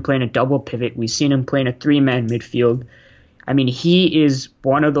 We've seen him play in a double pivot. We've seen him play in a three-man midfield. I mean, he is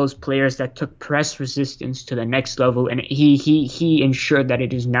one of those players that took press resistance to the next level, and he ensured that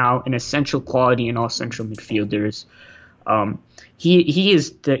it is now an essential quality in all central midfielders. He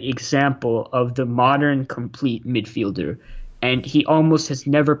is the example of the modern complete midfielder, and he almost has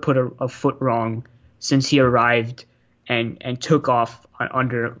never put a foot wrong since he arrived and took off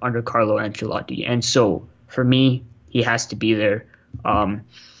under Carlo Ancelotti. And so, for me, he has to be there.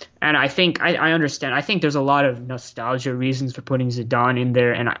 And I think I understand. I think there's a lot of nostalgia reasons for putting Zidane in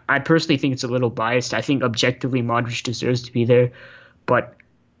there, and I personally think it's a little biased. I think objectively Modric deserves to be there, but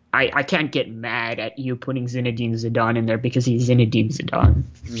I can't get mad at you putting Zinedine Zidane in there because he's Zinedine Zidane.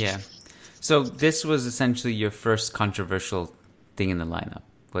 Yeah. So this was essentially your first controversial thing in the lineup,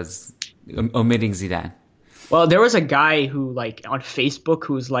 was omitting Zidane. Well, there was a guy who, like, on Facebook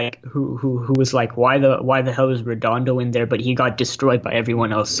who was like, who was like, why the hell is Redondo in there? But he got destroyed by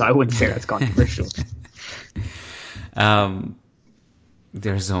everyone else, so I wouldn't say that's controversial.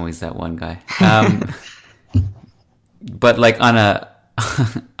 There's always that one guy. But like on a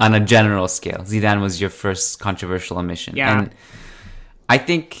on a general scale, Zidane was your first controversial omission. Yeah. And I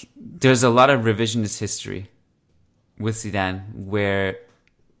think there's a lot of revisionist history with Zidane where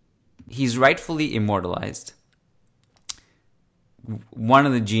he's rightfully immortalized. One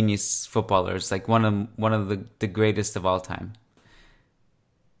of the genius footballers, like one of the greatest of all time.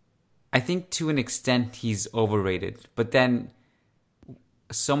 I think to an extent he's overrated, but then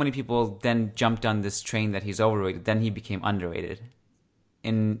so many people then jumped on this train that he's overrated. Then he became underrated,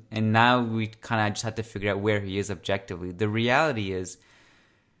 and now we kind of just have to figure out where he is objectively. The reality is,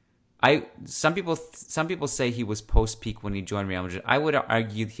 some people say he was post peak when he joined Real Madrid. I would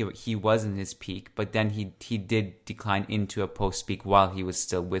argue he was in his peak, but then he did decline into a post peak while he was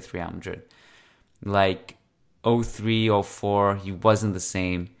still with Real Madrid. Like 03, 04, he wasn't the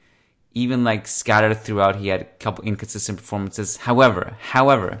same. Even like scattered throughout, he had a couple inconsistent performances.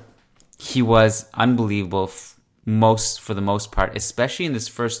 However, he was unbelievable for the most part, especially in his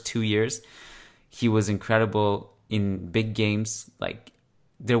first 2 years. He was incredible in big games. Like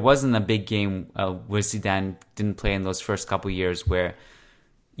there wasn't a big game where Zidane didn't play in those first couple years where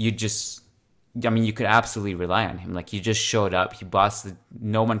you could absolutely rely on him. Like he just showed up, he bossed.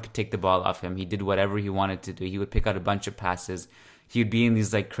 No one could take the ball off him. He did whatever he wanted to do. He would pick out a bunch of passes. He would be in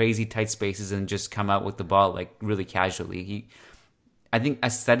these like crazy tight spaces and just come out with the ball like really casually. I think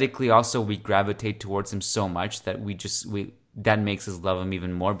aesthetically also we gravitate towards him so much that that makes us love him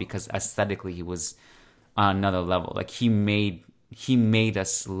even more because aesthetically he was on another level. Like he made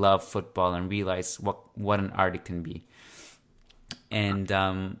us love football and realize what an art it can be. And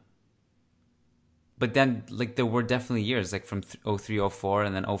but then like there were definitely years like from 03, 04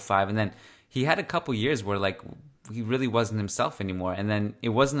 and then 05, and then he had a couple years where like he really wasn't himself anymore. And then it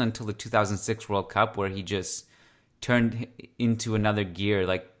wasn't until the 2006 World Cup where he just turned into another gear,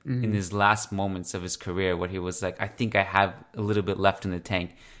 like in his last moments of his career, where he was like, I think I have a little bit left in the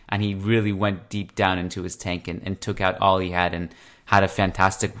tank. And he really went deep down into his tank and took out all he had and had a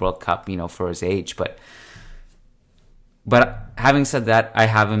fantastic World Cup, for his age. But having said that, I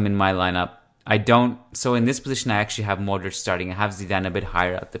have him in my lineup. So in this position, I actually have Modric starting. I have Zidane a bit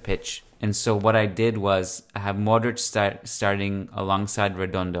higher up the pitch. And so what I did was I have Modric starting alongside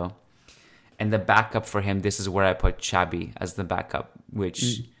Redondo. And the backup for him, this is where I put Xabi as the backup,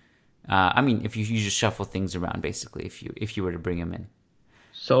 which, if you just shuffle things around, basically, if you were to bring him in.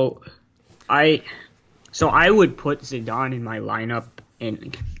 So I would put Zidane in my lineup,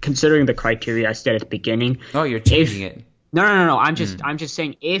 and considering the criteria I said at the beginning. Oh, you're changing it. No. I'm just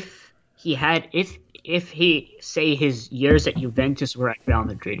saying if he say his years at Juventus were at Real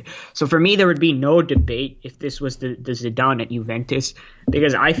Madrid. So for me, there would be no debate if this was the Zidane at Juventus,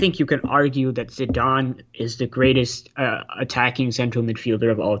 because I think you can argue that Zidane is the greatest attacking central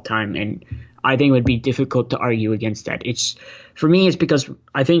midfielder of all time, and I think it would be difficult to argue against that. It's because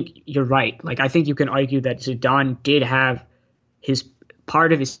I think you're right. Like I think you can argue that Zidane did have his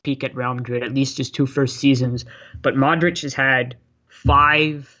part of his peak at Real Madrid, at least his 2 first seasons, but Modric has had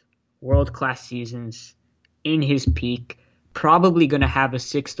 5 world-class seasons in his peak, probably going to have a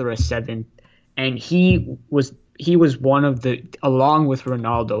 6th or a 7th, and he was one of the, along with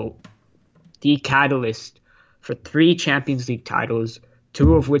Ronaldo, the catalyst for 3 Champions League titles,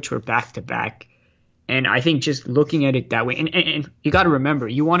 2 of which were back-to-back. And I think just looking at it that way, and you got to remember,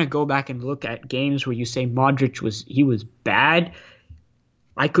 you want to go back and look at games where you say Modric was bad.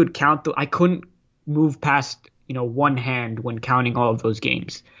 I couldn't move past one hand when counting all of those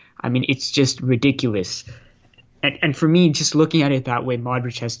games. I mean, it's just ridiculous. And for me, just looking at it that way,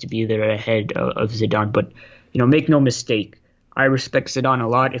 Modric has to be there ahead of Zidane. But, make no mistake, I respect Zidane a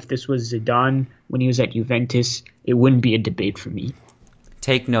lot. If this was Zidane when he was at Juventus, it wouldn't be a debate for me.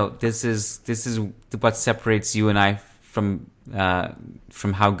 Take note. This is what separates you and I from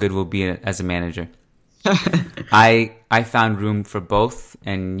how good we'll be as a manager. I found room for both,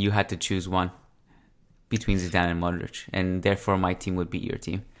 and you had to choose one between Zidane and Modric, and therefore my team would beat your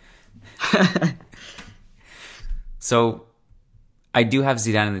team. So I do have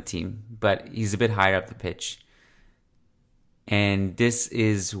Zidane in the team, but he's a bit higher up the pitch. And this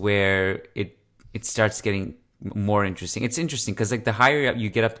is where it starts getting more interesting. It's interesting because like the higher up you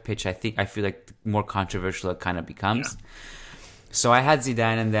get up the pitch, I feel like the more controversial it kind of becomes. Yeah. So I had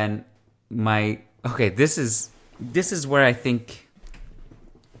Zidane, and then this is where I think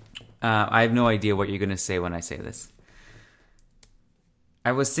I have no idea what you're going to say when I say this.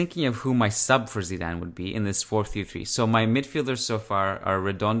 I was thinking of who my sub for Zidane would be in this 4-3-3. So my midfielders so far are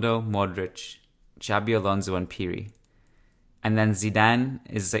Redondo, Modric, Xabi Alonso, and Piri. And then Zidane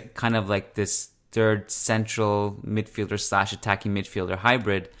is kind of like this third central midfielder / attacking midfielder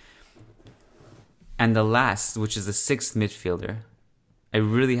hybrid. And the last, which is the sixth midfielder, I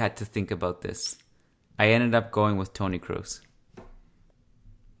really had to think about this. I ended up going with Toni Kroos.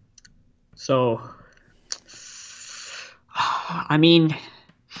 So, I mean,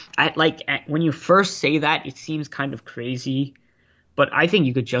 when you first say that, it seems kind of crazy, but I think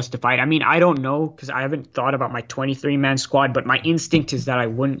you could justify it. I mean, I don't know because I haven't thought about my 23-man squad, but my instinct is that I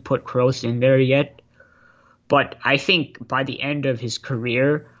wouldn't put Kroos in there yet. But I think by the end of his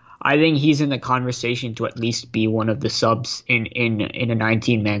career, I think he's in the conversation to at least be one of the subs in a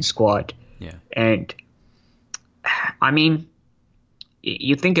 19-man squad. Yeah. And I mean,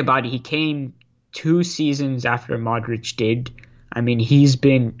 you think about it, he came 2 seasons after Modric did. I mean, he's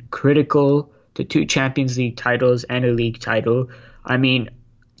been critical to 2 Champions League titles and a league title. I mean,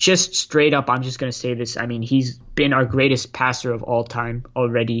 just straight up, I'm just going to say this. I mean, he's been our greatest passer of all time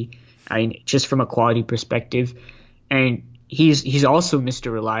already. I mean, just from a quality perspective. And he's also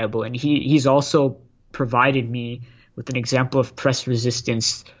Mr. Reliable. And he's also provided me with an example of press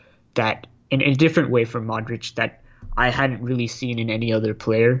resistance that in a different way from Modric that I hadn't really seen in any other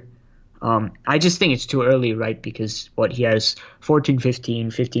player. I just think it's too early, right? Because he has 14, 15,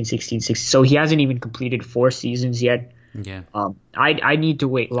 15, 16, 16. So he hasn't even completed 4 seasons yet. Yeah. I need to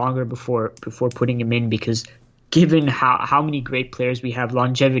wait longer before putting him in because given how many great players we have,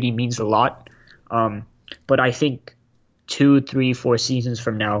 longevity means a lot. But I think 2, 3, 4 seasons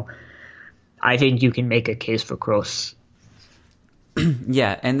from now, I think you can make a case for Kroos.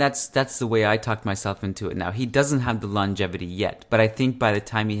 Yeah, and that's the way I talked myself into it now. He doesn't have the longevity yet, but I think by the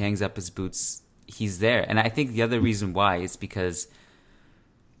time he hangs up his boots, he's there. And I think the other reason why is because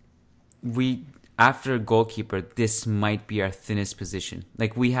after a goalkeeper, this might be our thinnest position.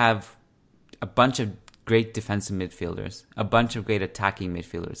 Like, we have a bunch of great defensive midfielders, a bunch of great attacking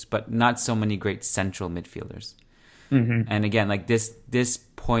midfielders, but not so many great central midfielders. Mm-hmm. And again, like this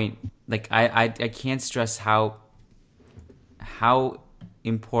point, like I can't stress how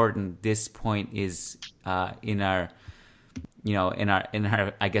important this point is in our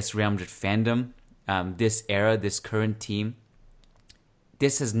I guess Real Madrid fandom. This era, this current team,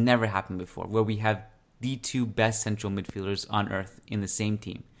 this has never happened before, where we have the 2 best central midfielders on earth in the same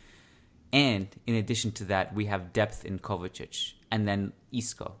team. And in addition to that, we have depth in Kovacic and then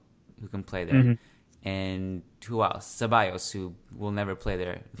Isco, who can play there. Mm-hmm. And who else? Ceballos, who will never play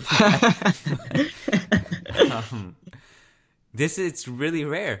there. It's really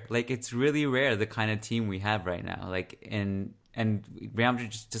rare. Like, it's really rare, the kind of team we have right now. Like, and Real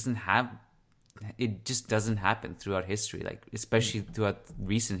Madrid just doesn't have. It just doesn't happen throughout history, like especially throughout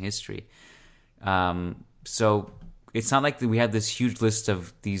recent history. So it's not like we have this huge list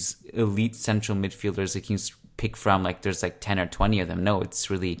of these elite central midfielders that you can pick from. Like, there's like 10 or 20 of them. No, it's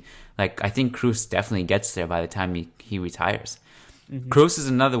really like, I think Kroos definitely gets there by the time he retires. Mm-hmm. Kroos is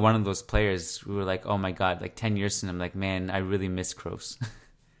another one of those players who were like, oh my God, like 10 years from him, like, man, I really miss Kroos.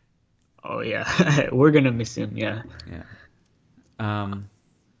 Oh yeah, we're gonna miss him. Yeah. Yeah.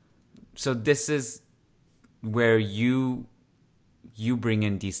 So this is where you bring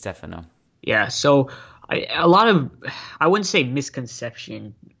in Di Stefano. Yeah. So I wouldn't say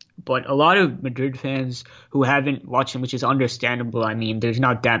misconception, but a lot of Madrid fans who haven't watched him, which is understandable. I mean, there's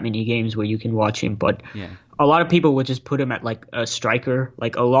not that many games where you can watch him, but yeah. A lot of people would just put him at like a striker,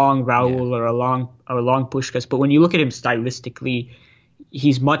 like a long Raul or a long Puskás. But when you look at him stylistically,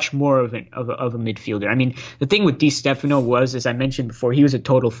 he's much more of a midfielder. I mean, the thing with Di Stefano was, as I mentioned before, he was a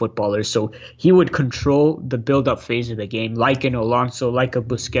total footballer. So he would control the build-up phase of the game, like an Alonso, like a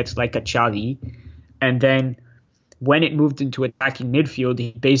Busquets, like a Xavi. And then when it moved into attacking midfield,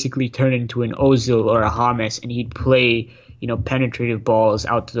 he basically turned into an Ozil or a James, and he'd play, penetrative balls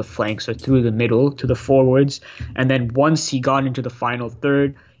out to the flanks or through the middle to the forwards. And then once he got into the final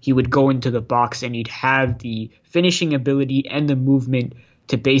third, he would go into the box and he'd have the finishing ability and the movement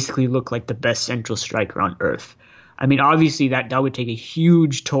to basically look like the best central striker on earth. I mean, obviously that would take a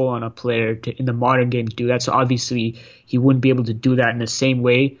huge toll on a player in the modern game to do that. So obviously he wouldn't be able to do that in the same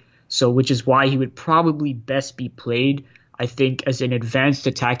way. So which is why he would probably best be played, I think, as an advanced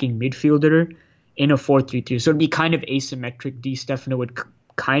attacking midfielder in a 4-3-3. So it'd be kind of asymmetric. Di Stefano would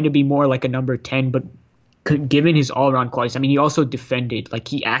kind of be more like a number 10, but given his all-around qualities, I mean, he also defended. Like,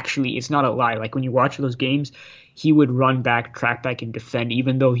 he actually, it's not a lie. Like, when you watch those games, he would run back, track back, and defend,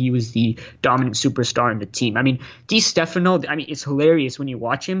 even though he was the dominant superstar in the team. I mean, Di Stefano, it's hilarious when you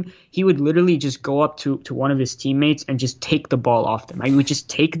watch him. He would literally just go up to one of his teammates and just take the ball off them. He would just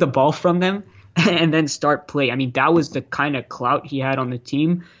take the ball from them and then start play. I mean, that was the kind of clout he had on the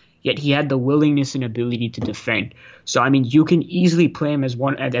team. yet he had the willingness and ability to defend. So, I mean, you can easily play him as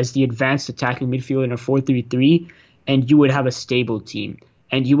the advanced attacking midfielder in a 4-3-3, and you would have a stable team.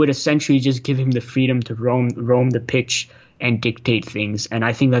 And you would essentially just give him the freedom to roam the pitch and dictate things. And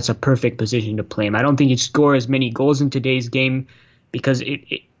I think that's a perfect position to play him. I don't think he'd score as many goals in today's game because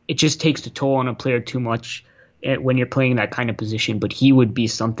it just takes the toll on a player too much when you're playing that kind of position. But he would be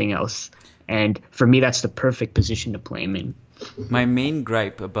something else. And for me, that's the perfect position to play him in. My main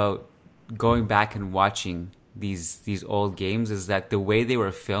gripe about going back and watching these old games is that the way they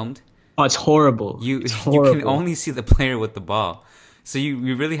were filmed. Oh, it's horrible. You can only see the player with the ball. So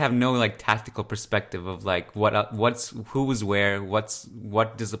you really have no like tactical perspective of like who was where,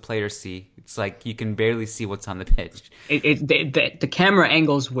 what does the player see? It's like you can barely see what's on the pitch. The camera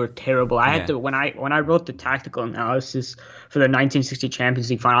angles were terrible. I had to when I wrote the tactical analysis for the 1960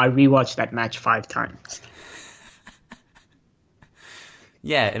 Champions League final, I rewatched that match 5 times.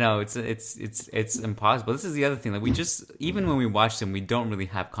 Yeah, no, it's impossible. This is the other thing. Like even when we watch them, we don't really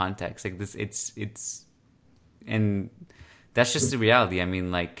have context. Like this, and that's just the reality. I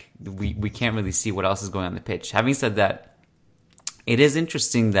mean, like we can't really see what else is going on the pitch. Having said that, it is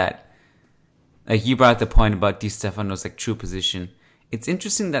interesting that, like you brought up the point about Di Stefano's like true position. It's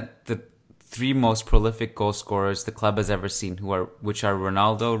interesting that the 3 most prolific goal scorers the club has ever seen, which are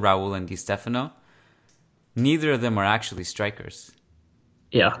Ronaldo, Raul, and Di Stefano, neither of them are actually strikers.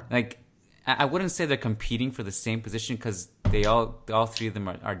 Yeah, like I wouldn't say they're competing for the same position because all 3 of them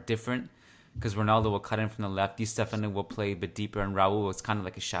are different. Because Ronaldo will cut in from the left, Di Stefano will play a bit deeper, and Raul was kind of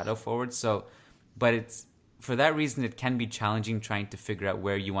like a shadow forward. So, but it's for that reason it can be challenging trying to figure out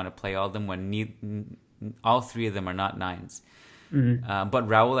where you want to play all of them when all 3 of them are not 9s. Mm-hmm. But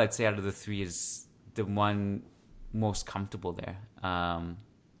Raul, I'd say out of the 3 is the one most comfortable there.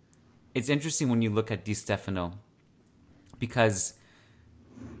 It's interesting when you look at Di Stefano because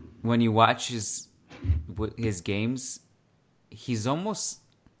when you watch his games, he's almost.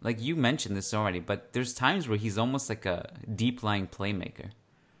 Like you mentioned this already, but there's times where he's almost like a deep-lying playmaker.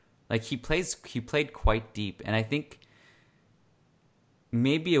 Like he played quite deep, and I think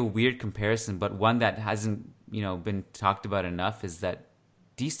maybe a weird comparison, but one that hasn't been talked about enough is that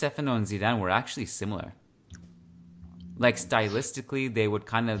Di Stefano and Zidane were actually similar. Like stylistically,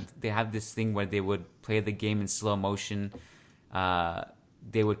 they have this thing where they would play the game in slow motion.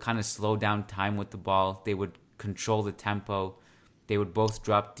 They would kind of slow down time with the ball. They would control the tempo. They would both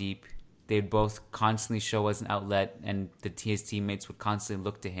drop deep. They would both constantly show as an outlet, and his teammates would constantly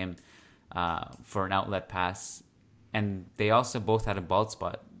look to him for an outlet pass. And they also both had a bald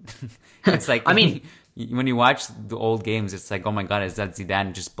spot. It's like, I mean, when you watch the old games, it's like, oh my God, is that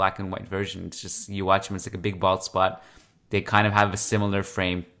Zidane, just black and white version? It's just, you watch him, it's like a big bald spot. They kind of have a similar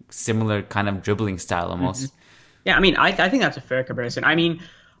frame, similar kind of dribbling style almost. Mm-hmm. Yeah, I mean, I think that's a fair comparison. I mean,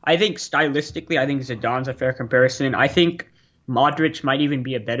 I think stylistically, I think Zidane's a fair comparison. I think Modric might even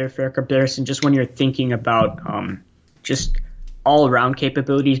be a better fair comparison just when you're thinking about just all-around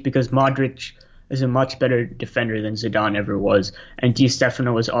capabilities, because Modric is a much better defender than Zidane ever was, and Di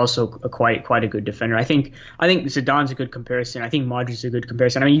Stefano was also quite a good defender. I think Zidane's a good comparison. I think Modric's a good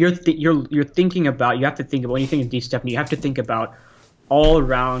comparison. I mean, you're thinking about, you have to think about, when you think of Di Stefano, you have to think about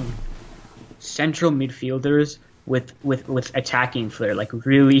all-around central midfielders with attacking flair, like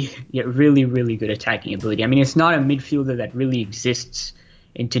really good attacking ability. I mean, it's not a midfielder that really exists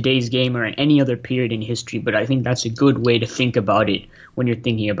in today's game or in any other period in history, but I think that's a good way to think about it when you're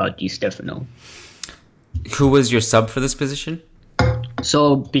thinking about Di Stefano. Who was your sub for this position?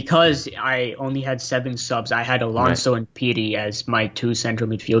 So because I only had 7 subs, I had Alonso and Piri as my 2 central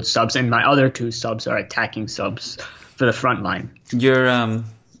midfield subs, and my other 2 subs are attacking subs for the front line.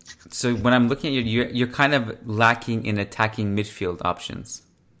 So when I'm looking at you, you're kind of lacking in attacking midfield options.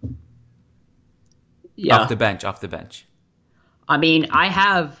 Yeah. Off the bench. I mean,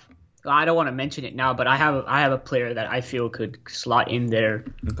 I don't want to mention it now, but I have a player that I feel could slot in there.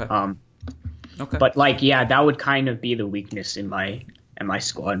 Okay. Okay. But that would kind of be the weakness in my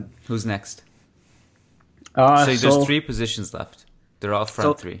squad. Who's next? So there's 3 positions left. They're all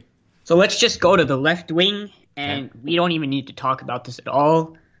front 3. So let's just go to the left wing, and we don't even need to talk about this at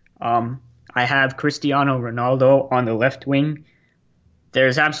all. I have Cristiano Ronaldo on the left wing.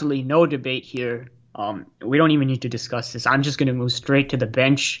 There's absolutely no debate here. We don't even need to discuss this. I'm just going to move straight to the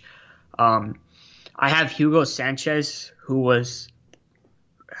bench. I have Hugo Sanchez, who was,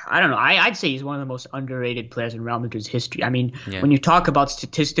 I don't know, I'd say he's one of the most underrated players in Real Madrid's history. I mean, when you talk about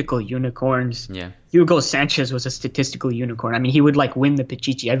statistical unicorns, Hugo Sanchez was a statistical unicorn. I mean, he would win the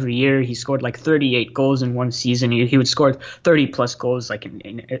Pichichi every year. He scored 38 goals in one season. He would score 30 plus goals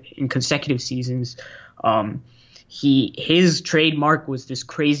in consecutive seasons. his trademark was this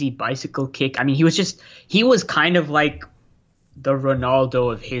crazy bicycle kick. I mean, he was kind of like the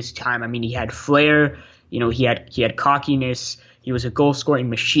Ronaldo of his time. I mean, he had flair, he had cockiness. He was a goal scoring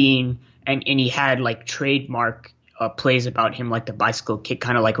machine, and he had like trademark plays about him, like the bicycle kick,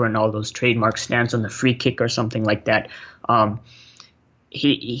 kind of like Ronaldo's trademark stance on the free kick or something like that.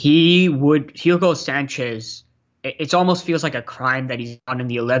 Hugo Sanchez, it almost feels like a crime that he's not in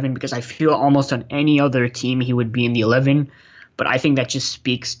the 11, because I feel almost on any other team he would be in the 11. But I think that just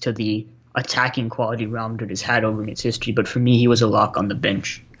speaks to the attacking quality Real Madrid has had over its history. But for me, he was a lock on the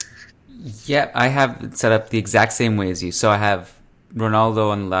bench. Yeah, I have it set up the exact same way as you. So I have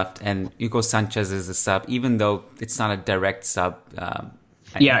Ronaldo on the left and Hugo Sanchez is a sub, even though it's not a direct sub.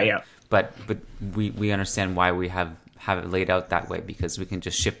 But we understand why we have it laid out that way, because we can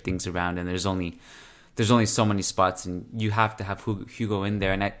just shift things around, and there's only so many spots, and you have to have Hugo in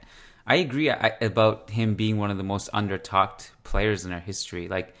there. And I agree about him being one of the most under-talked players in our history.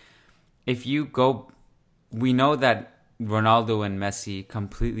 Like, if you go, we know that Ronaldo and Messi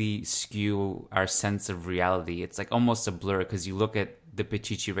completely skew our sense of reality. It's like almost a blur, because you look at the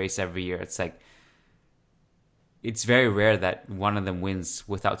Pichichi race every year. It's like, it's very rare that one of them wins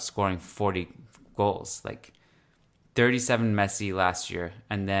without scoring 40 goals. Like 37 Messi last year.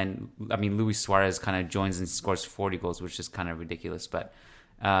 And then, I mean, Luis Suarez kind of joins and scores 40 goals, which is kind of ridiculous. But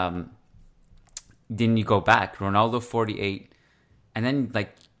then you go back, Ronaldo 48. And then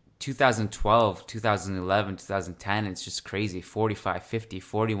like 2012, 2011, 2010, it's just crazy. 45, 50,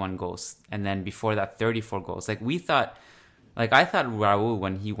 41 goals. And then before that, 34 goals. Like I thought Raul,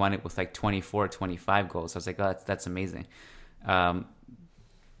 when he won it with like 24, 25 goals, I was like, oh, that's amazing.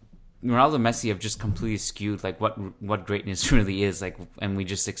 Ronaldo, Messi have just completely skewed like what greatness really is, like, and we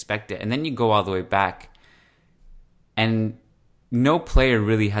just expect it. And then you go all the way back, and no player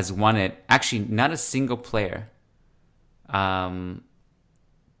really has won it. Actually, not a single player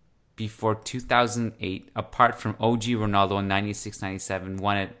before 2008, apart from OG Ronaldo in 96-97,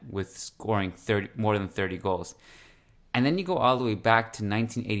 won it with scoring more than 30 goals. And then you go all the way back to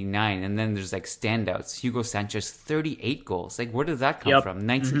 1989, and then there's like standouts. Hugo Sanchez, 38 goals. Like, where does that come from?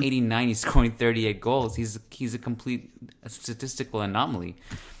 1989, he's scoring 38 goals. He's a complete statistical anomaly.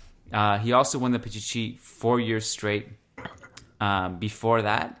 He also won the Pichichi 4 years straight before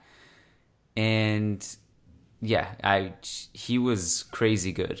that. And yeah, he was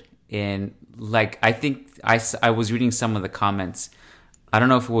crazy good. And like, I think I was reading some of the comments. I don't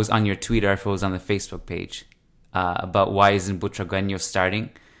know if it was on your tweet or if it was on the Facebook page. About why isn't Butragueño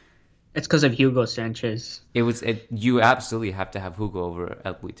starting? It's because of Hugo Sanchez. You absolutely have to have Hugo over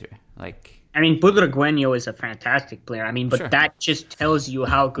El Buitre. Like, I mean, Butragueño is a fantastic player. I mean, but sure. That just tells you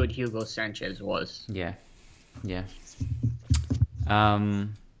how good Hugo Sanchez was. Yeah.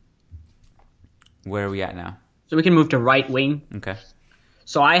 Where are we at now? So we can move to right wing. Okay.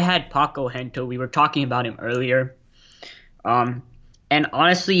 So I had Paco Gento. We were talking about him earlier. And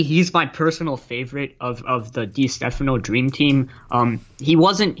honestly, he's my personal favorite of the Di Stefano dream team. He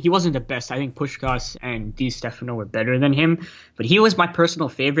wasn't the best. I think Puskás and Di Stefano were better than him, but he was my personal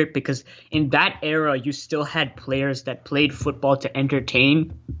favorite because in that era, you still had players that played football to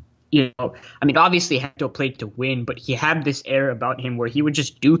entertain. I mean, obviously Gento played to win, but he had this air about him where he would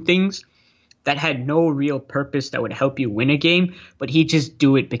just do things that had no real purpose that would help you win a game, but he'd just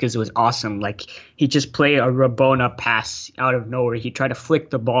do it because it was awesome. Like, he'd just play a Rabona pass out of nowhere. He'd try to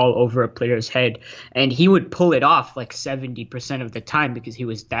flick the ball over a player's head, and he would pull it off like 70% of the time because he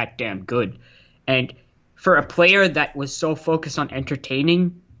was that damn good. And for a player that was so focused on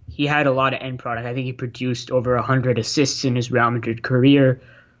entertaining, he had a lot of end product. I think he produced over 100 assists in his Real Madrid career.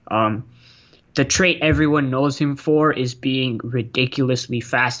 The trait everyone knows him for is being ridiculously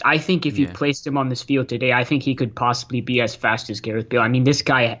fast. I think if you placed him on this field today, I think he could possibly be as fast as Gareth Bale. I mean, this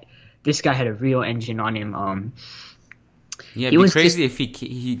guy had a real engine on him. It'd be crazy if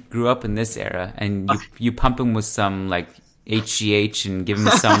he grew up in this era and you pump him with some like HGH and give him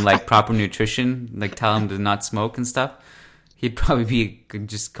some like proper nutrition, like tell him to not smoke and stuff. He'd probably be a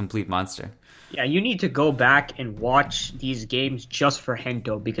just complete monster. Yeah, you need to go back and watch these games just for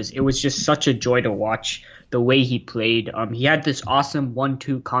Gento because it was just such a joy to watch the way he played. He had this awesome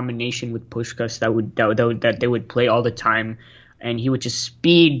 1-2 combination with Puskás that they would play all the time, and he would just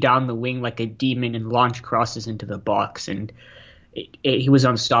speed down the wing like a demon and launch crosses into the box, and he was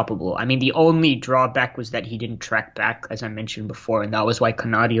unstoppable. I mean, the only drawback was that he didn't track back, as I mentioned before, and that was why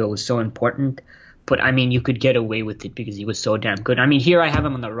Canario was so important. But, I mean, you could get away with it because he was so damn good. I mean, here I have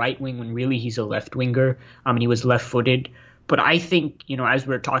him on the right wing when really he's a left winger. He was left-footed. But I think, as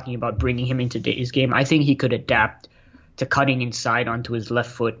we're talking about bringing him into today's game, I think he could adapt cutting inside onto his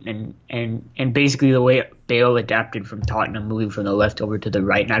left foot, and basically the way Bale adapted from Tottenham, moving from the left over to the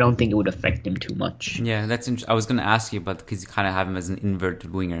right, and I don't think it would affect him too much. Yeah, that's I was going to ask you about, because you kind of have him as an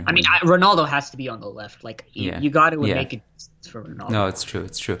inverted winger. I mean, Ronaldo has to be on the left. Like, you got to make it for Ronaldo. No, it's true.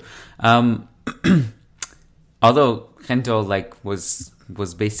 It's true. Although Gento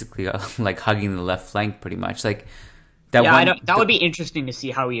was basically like hugging the left flank pretty much. Like that would be interesting to see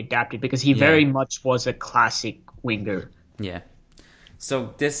how he adapted, because he very much was a classic winger. Yeah.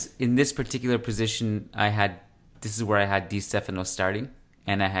 So in this particular position, this is where I had Di Stefano starting,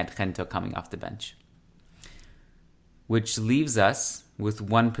 and I had Gento coming off the bench, which leaves us with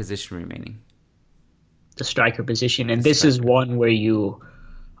one position remaining. The striker position, and this is one where you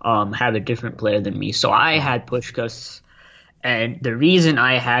have a different player than me. So I had Puskás, and the reason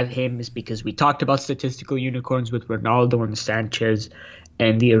I have him is because we talked about statistical unicorns with Ronaldo and Sanchez,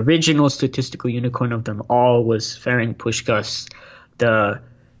 and the original statistical unicorn of them all was Ferenc Puskás, the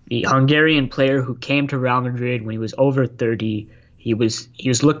Hungarian player who came to Real Madrid when he was over 30. He was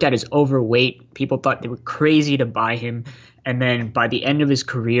looked at as overweight. People thought they were crazy to buy him. And then by the end of his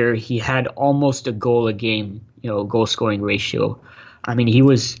career, he had almost a goal a game, goal scoring ratio. I mean, he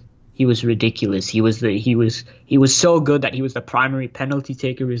was ridiculous. He was so good that he was the primary penalty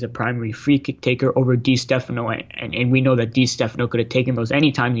taker. He was the primary free kick taker over Di Stefano, and we know that Di Stefano could have taken those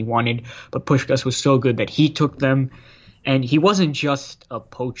anytime he wanted. But Puskás was so good that he took them. And he wasn't just a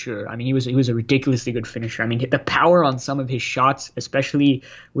poacher. I mean, he was a ridiculously good finisher. I mean, the power on some of his shots, especially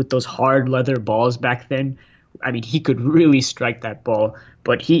with those hard leather balls back then, I mean, he could really strike that ball.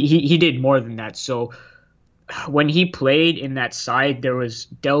 But he did more than that. So when he played in that side, there was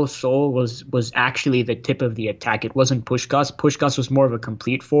Del Sol was actually the tip of the attack. It wasn't Puskás. Puskás was more of a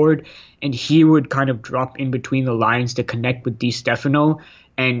complete forward, and he would kind of drop in between the lines to connect with Di Stefano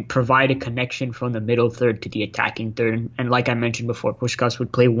and provide a connection from the middle third to the attacking third. And like I mentioned before, Puskás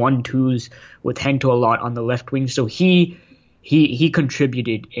would play 1-2s with Gento a lot on the left wing. So he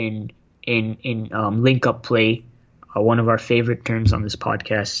contributed in link-up play, one of our favorite terms on this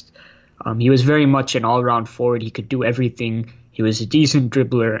podcast. He was very much an all-round forward. He could do everything. He was a decent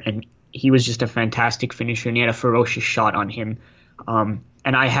dribbler, and he was just a fantastic finisher, and he had a ferocious shot on him. And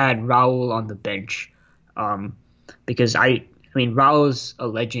I had Raul on the bench because I mean, Raul's a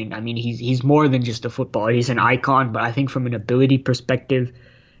legend. I mean, he's more than just a footballer. He's an icon, but I think from an ability perspective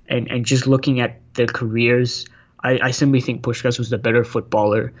and just looking at their careers, I simply think Puskás was the better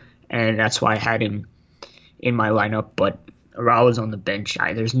footballer, and that's why I had him in my lineup. But Raul is on the bench.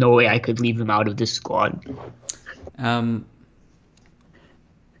 There's no way I could leave him out of this squad. I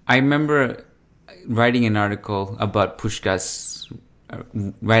remember writing an article about Puskás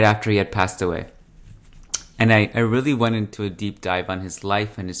right after he had passed away. And I really went into a deep dive on his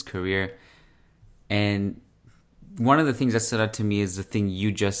life and his career. And one of the things that stood out to me is the thing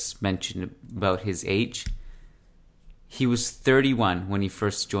you just mentioned about his age. He was 31 when he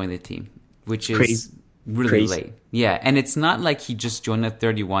first joined the team, which is really late. Yeah, and it's not like he just joined at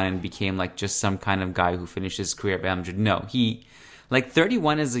 31 and became like just some kind of guy who finished his career at Real Madrid. No,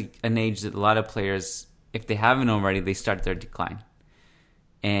 31 is an age that a lot of players, if they haven't already, they start their decline.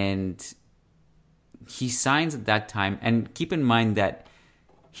 And he signs at that time, and keep in mind that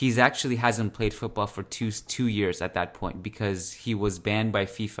he's actually hasn't played football for two years at that point, because he was banned by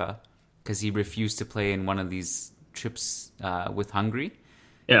FIFA because he refused to play in one of these trips with Hungary,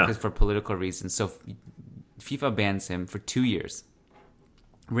 because for political reasons. So FIFA bans him for 2 years.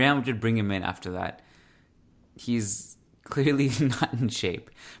 Real Madrid bring him in after that. He's clearly not in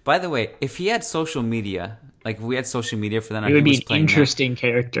shape. By the way, if he had social media, like if we had social media for that, he would be an interesting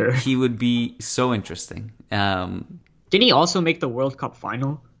character. He would be so interesting. Didn't he also make the World Cup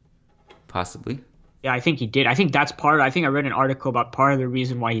final? Possibly. Yeah, I think he did. I think I read an article about part of the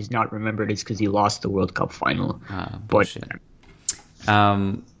reason why he's not remembered is because he lost the World Cup final. Bullshit.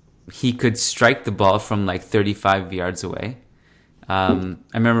 He could strike the ball from like 35 yards away. I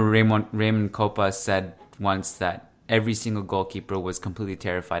remember Raymond Kopa said once that every single goalkeeper was completely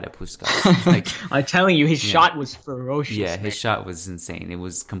terrified of Puskás. Like, I'm telling you, his shot was ferocious. Yeah, his shot was insane. It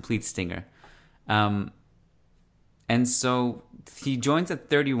was complete stinger. And so he joins at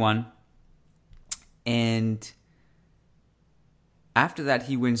 31, and after that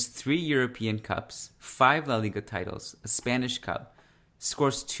he wins 3 European Cups, 5 La Liga titles, a Spanish Cup,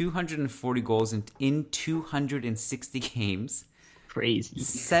 scores 240 goals in 260 games. Crazy.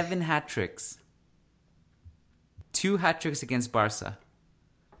 7 hat-tricks. 2 hat-tricks against Barca.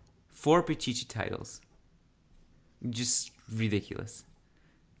 4 Pichichi titles. Just ridiculous.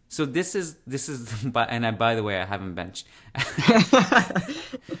 So this is, and by the way, I haven't benched.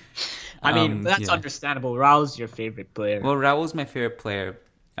 I mean, that's understandable. Raul's your favorite player. Well, Raul's my favorite player,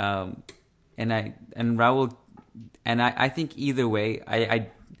 and Raul, and I think either way,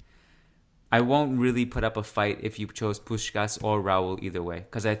 I won't really put up a fight if you chose Puskás or Raul either way,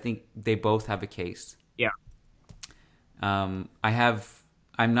 because I think they both have a case. Yeah. I'm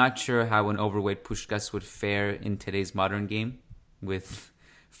not sure how an overweight Puskás would fare in today's modern game with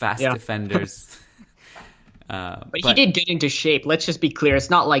fast defenders. But he did get into shape. Let's just be clear. It's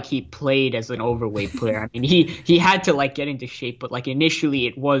not like he played as an overweight player. I mean, he had to get into shape, but initially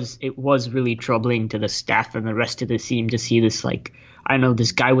it was really troubling to the staff and the rest of the team to see this I don't know,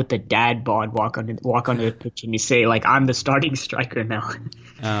 this guy with the dad bod walk onto the pitch and you say I'm the starting striker now.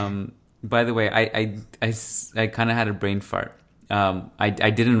 By the way, I kind of had a brain fart. I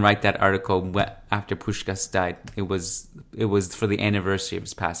didn't write that article after Puskás died. It was for the anniversary of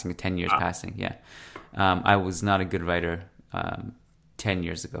his passing, 10 years passing. Yeah. I was not a good writer 10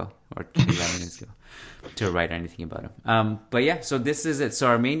 years ago or 11 years ago to write anything about him. But yeah, so this is it. So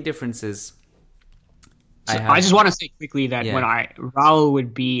our main differences. I just want to say quickly that Raul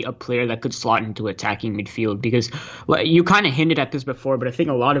would be a player that could slot into attacking midfield, because you kind of hinted at this before, but I think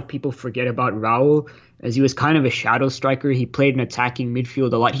a lot of people forget about Raul as he was kind of a shadow striker. He played in attacking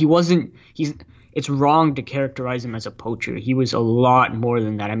midfield a lot. It's wrong to characterize him as a poacher. He was a lot more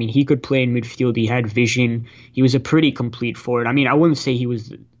than that. I mean, he could play in midfield. He had vision. He was a pretty complete forward. I mean, I wouldn't say he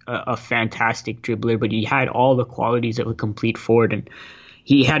was a fantastic dribbler, but he had all the qualities of a complete forward, and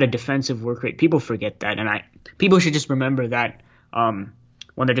he had a defensive work rate. People forget that, and people should just remember that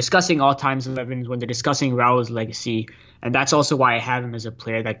when they're discussing all-time 11s, when they're discussing Raul's legacy, and that's also why I have him as a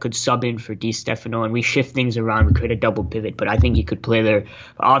player that could sub in for Di Stefano, and we shift things around. We create a double pivot, but I think he could play there.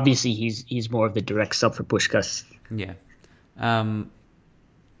 Obviously, he's more of the direct sub for Puskás. Yeah.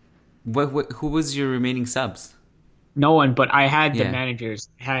 Who was your remaining subs? No one, but I had the managers.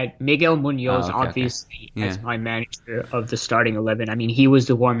 I had Miguel Munoz, obviously, as my manager of the starting 11. I mean, he was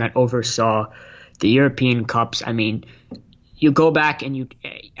the one that oversaw the European Cups. I mean, you go back and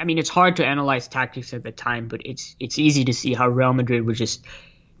it's hard to analyze tactics at the time, but it's easy to see how Real Madrid was just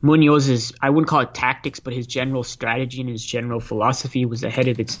Munoz's, I wouldn't call it tactics, but his general strategy and his general philosophy was ahead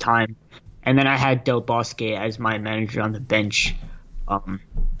of its time. And then I had Del Bosque as my manager on the bench.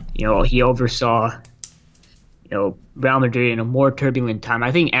 He oversaw Real Madrid in a more turbulent time.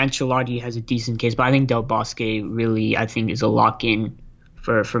 I think Ancelotti has a decent case, but I think Del Bosque really, is a lock-in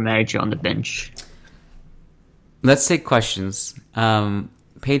for manager on the bench. Let's take questions.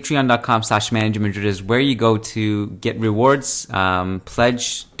 Patreon.com/managermadrid is where you go to get rewards,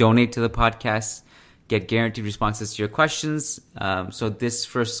 pledge, donate to the podcast, get guaranteed responses to your questions. So this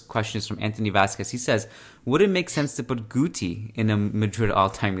first question is from Anthony Vasquez. He says, would it make sense to put Guti in a Madrid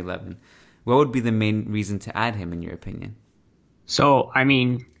all-time 11? What would be the main reason to add him, in your opinion? So, I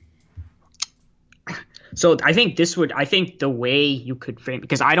think the way you could frame,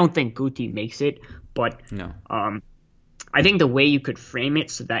 because I don't think Guti makes it, but no. I think the way you could frame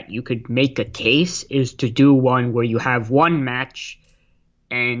it so that you could make a case is to do one where you have one match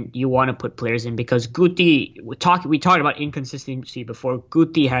and you want to put players in, because Guti, we talked about inconsistency before.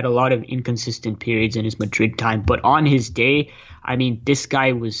 Guti had a lot of inconsistent periods in his Madrid time, but on his day, this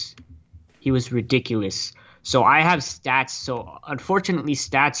guy was ridiculous. So I have stats. So unfortunately,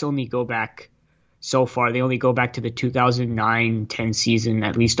 stats only go back so far. They only go back to the 2009-10 season,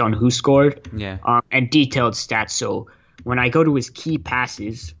 at least on who scored. Yeah. And detailed stats. So when I go to his key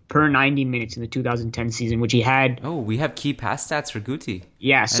passes per 90 minutes in the 2010 season, which he had. Oh, we have key pass stats for Guti.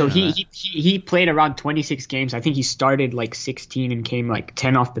 Yeah. So he played around 26 games. I think he started 16 and came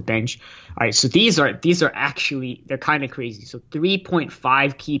 10 off the bench. All right. So these are actually, they're kind of crazy. So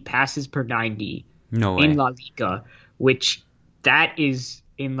 3.5 key passes per 90 in La Liga, which that is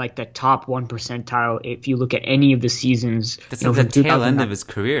in the top 1 percentile if you look at any of the seasons. That's the tail end of his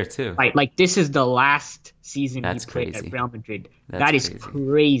career too. Right, this is the last season he played at Real Madrid. That is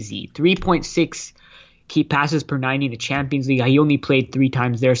crazy. 3.6 key passes per 90 in the Champions League. He only played 3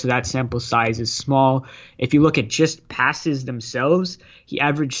 times there, so that sample size is small. If you look at just passes themselves, he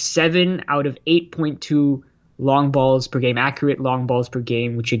averaged 7 out of 8.2 long balls per game, accurate long balls per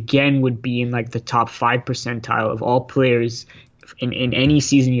game, which again would be in the top 5 percentile of all players in any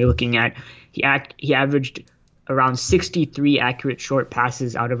season you're looking at. He averaged around 63 accurate short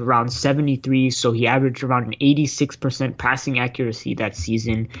passes out of around 73, so he averaged around an 86% passing accuracy that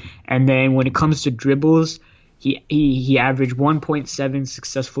season. And then when it comes to dribbles, he averaged 1.7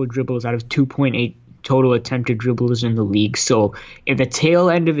 successful dribbles out of 2.8 total attempted dribbles in the league. So in the tail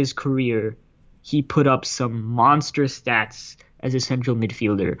end of his career, he put up some monster stats as a central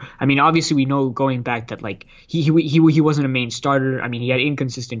midfielder. I mean, obviously we know going back that like he wasn't a main starter. I mean, he had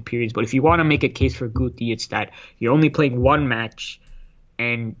inconsistent periods, but if you want to make a case for Guti, it's that you're only playing one match,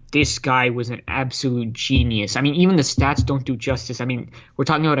 and this guy was an absolute genius. I mean, even the stats don't do justice. I mean, we're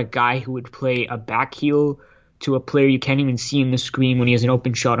talking about a guy who would play a back heel to a player you can't even see in the screen when he has an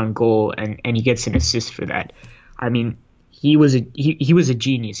open shot on goal, and he gets an assist for that. I mean, he was a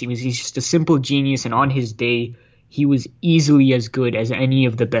genius. He's just a simple genius, and on his day, he was easily as good as any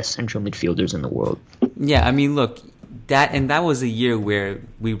of the best central midfielders in the world. Yeah, I mean, look, that was a year where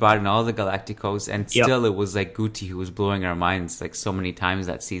we brought in all the Galacticos, and still it was like Guti who was blowing our minds like so many times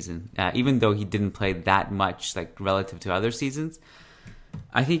that season. Even though he didn't play that much, like relative to other seasons,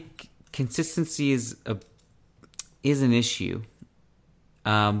 I think consistency is an issue.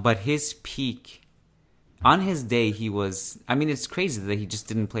 But his peak. On his day, he was... I mean, it's crazy that he just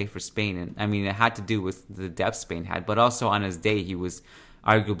didn't play for Spain. And I mean, it had to do with the depth Spain had. But also on his day, he was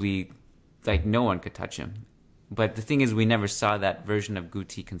arguably... like, no one could touch him. But the thing is, we never saw that version of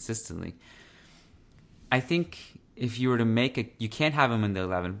Guti consistently. I think if you were to make a... You can't have him in the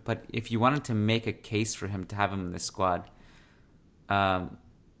 11. But if you wanted to make a case for him to have him in the squad... I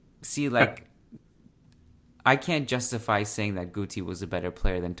can't justify saying that Guti was a better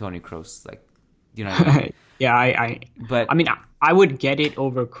player than Toni Kroos. Like... You know what I mean? Yeah, I mean, I would get it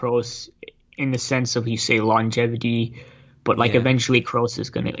over Kroos in the sense of, you say, longevity, but like eventually Kroos is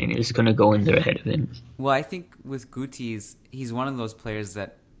gonna go in there ahead of him. Well, I think with Guti, he's one of those players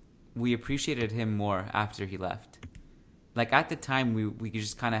that we appreciated him more after he left. Like at the time, we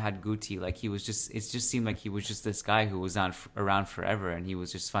just kind of had Guti. Like it just seemed like he was just this guy who was around forever, and he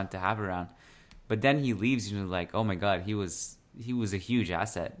was just fun to have around. But then he leaves, and you're like, oh my god, he was a huge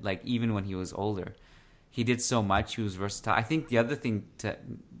asset. Like even when he was older, he did so much. He was versatile. I think the other thing to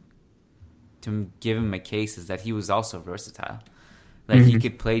give him a case is that he was also versatile. Like he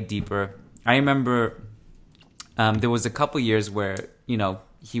could play deeper. I remember there was a couple years where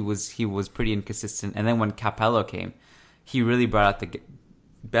he was pretty inconsistent, and then when Capello came, he really brought out the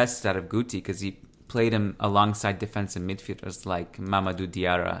best out of Guti because he played him alongside defensive midfielders like Mamadou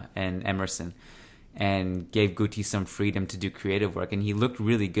Diarra and Emerson, and gave Guti some freedom to do creative work, and he looked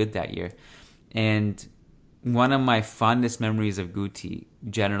really good that year. And one of my fondest memories of Guti,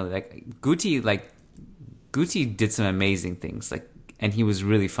 generally, Guti did some amazing things, and he was a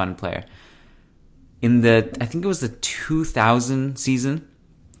really fun player. I think it was the 2000 season,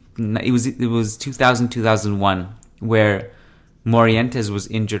 it was 2001, where Morientes was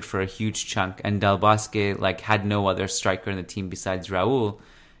injured for a huge chunk, and Del Bosque had no other striker in the team besides Raul.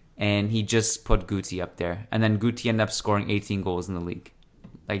 And he just put Guti up there. And then Guti ended up scoring 18 goals in the league.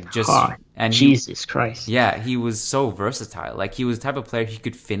 Jesus Christ. Yeah, he was so versatile. Like, he was the type of player he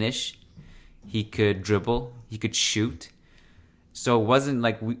could finish, he could dribble, he could shoot. So it wasn't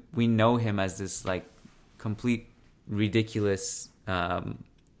like we know him as this, complete, ridiculous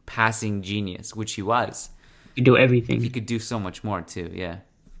passing genius, which he was. He could do everything. He could do so much more, too, yeah.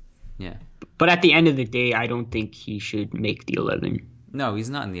 Yeah. But at the end of the day, I don't think he should make the 11. No, he's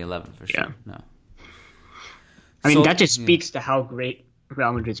not in the 11 for sure. No. I mean, that just speaks to how great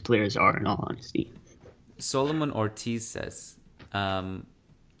Real Madrid's players are, in all honesty. Solomon Ortiz says,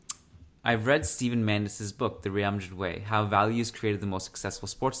 I've read Steven Mendes' book, The Real Madrid Way, How Values Created the Most Successful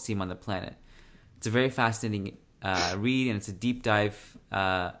Sports Team on the Planet. It's a very fascinating read, and it's a deep dive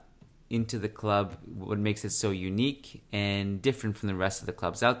into the club, what makes it so unique and different from the rest of the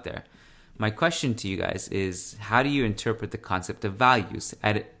clubs out there. My question to you guys is, how do you interpret the concept of values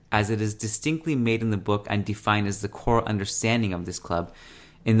as it is distinctly made in the book and defined as the core understanding of this club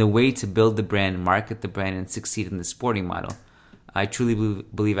in the way to build the brand, market the brand, and succeed in the sporting model? I truly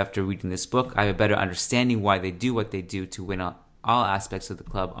believe after reading this book, I have a better understanding why they do what they do to win all aspects of the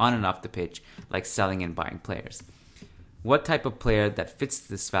club on and off the pitch, like selling and buying players. What type of player that fits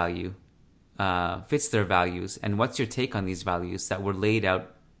this value, fits their values, and what's your take on these values that were laid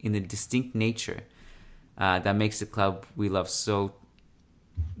out in the distinct nature that makes the club we love so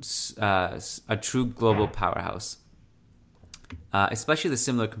a true global powerhouse? Especially the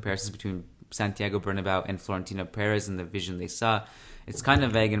similar comparisons between Santiago Bernabeu and Florentino Perez and the vision they saw. It's kind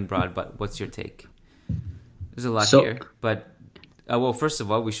of vague and broad, but what's your take? There's a lot here. But, well, first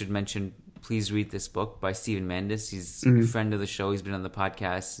of all, we should mention, please read this book by Steven Mendes. He's a friend of the show. He's been on the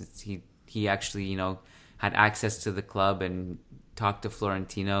podcast. He actually, had access to the club and talked to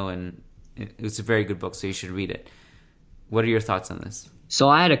Florentino, and it was a very good book, so you should read it. What are your thoughts on this? So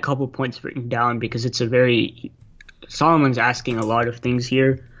I had a couple points written down because Solomon's asking a lot of things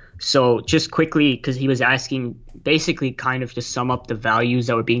here. So just quickly, because he was asking basically kind of to sum up the values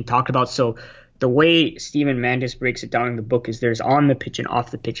that were being talked about. So the way Steven Mandis breaks it down in the book is there's on the pitch and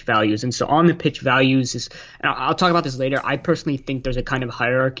off the pitch values. And so on the pitch values is, and I'll talk about this later, I personally think there's a kind of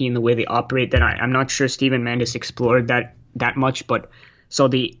hierarchy in the way they operate that I'm not sure Steven Mandis explored that much. But so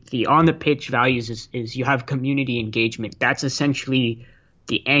the on the pitch values is you have community engagement. That's essentially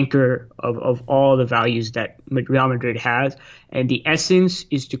the anchor of all the values that Real Madrid has. And the essence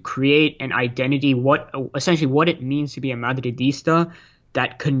is to create an identity, essentially what it means to be a Madridista,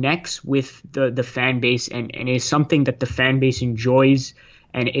 that connects with the fan base and is something that the fan base enjoys,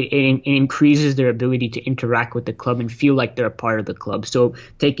 and it increases their ability to interact with the club and feel like they're a part of the club. So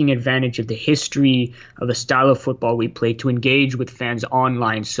taking advantage of the history of the style of football we play to engage with fans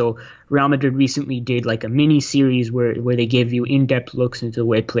online. So Real Madrid recently did like a mini series where they give you in-depth looks into the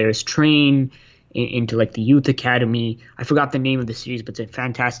way players train, into like the youth academy. I forgot the name of the series, but it's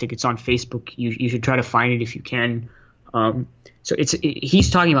fantastic. It's on Facebook. You should try to find it if you can. So he's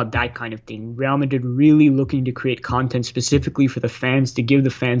talking about that kind of thing. Real Madrid really looking to create content specifically for the fans, to give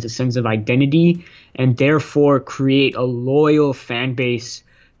the fans a sense of identity, and therefore create a loyal fan base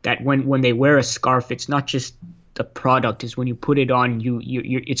that when they wear a scarf, it's not just the product. Is when you put it on, you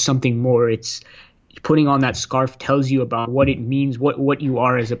it's something more. It's putting on that scarf tells you about what it means, what you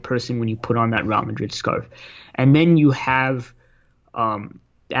are as a person when you put on that Real Madrid scarf. And then you have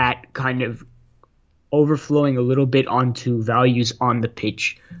that kind of overflowing a little bit onto values on the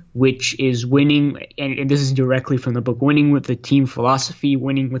pitch, which is winning, and this is directly from the book, winning with the team philosophy,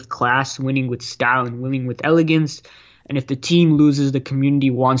 winning with class, winning with style, and winning with elegance. And if the team loses, the community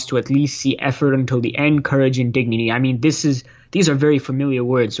wants to at least see effort until the end, courage and dignity. I mean, these are very familiar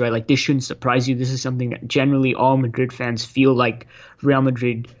words, right? Like, this shouldn't surprise you. This is something that generally all Madrid fans feel like Real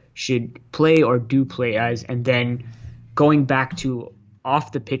Madrid should play or do play as. And then going back to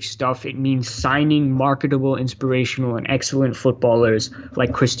off the pitch stuff, it means signing marketable, inspirational, and excellent footballers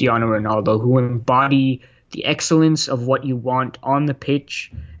like Cristiano Ronaldo, who embody the excellence of what you want on the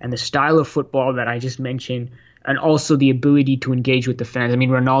pitch and the style of football that I just mentioned, and also the ability to engage with the fans. I mean,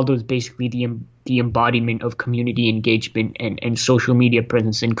 Ronaldo is basically the embodiment of community engagement and social media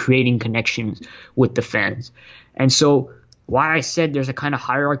presence and creating connections with the fans. And so why I said there's a kind of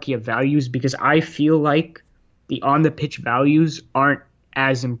hierarchy of values, because I feel like the on-the-pitch values aren't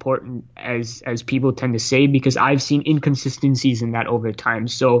as important as people tend to say, because I've seen inconsistencies in that over time.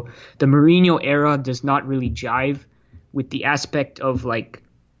 So the Mourinho era does not really jive with the aspect of like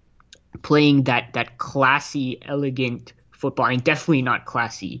playing that classy, elegant football. I mean, definitely not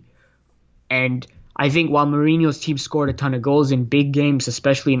classy. And I think while Mourinho's team scored a ton of goals in big games,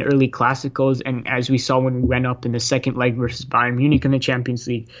 especially in early Clásicos, and as we saw when we went up in the second leg versus Bayern Munich in the Champions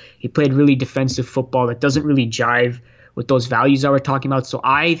League, he played really defensive football that doesn't really jive with those values that we're talking about. So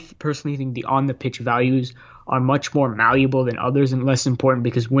I personally think the on-the-pitch values are much more malleable than others and less important,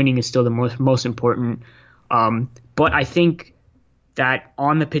 because winning is still the most important. But I think that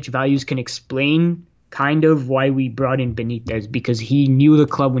on-the-pitch values can explain kind of why we brought in Benitez, because he knew the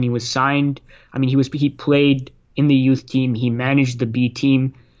club when he was signed. I mean, he played in the youth team, he managed the B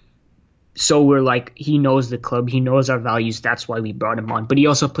team. So we're like, he knows the club, he knows our values, that's why we brought him on. But he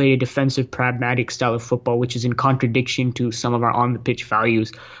also played a defensive, pragmatic style of football, which is in contradiction to some of our on-the-pitch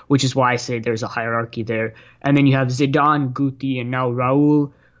values, which is why I say there's a hierarchy there. And then you have Zidane, Guti, and now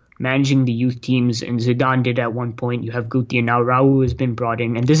Raul managing the youth teams, and Zidane did at one point. You have Guti, and now Raul has been brought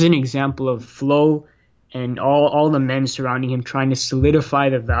in. And this is an example of flow and all the men surrounding him trying to solidify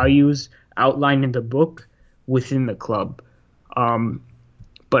the values outlined in the book within the club.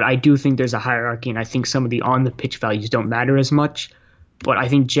 But I do think there's a hierarchy, and I think some of the on-the-pitch values don't matter as much. But I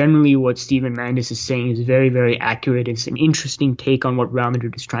think generally what Steven Mandis is saying is very, very accurate. It's an interesting take on what Real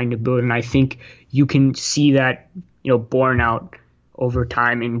Madrid is trying to build, and I think you can see that, borne out over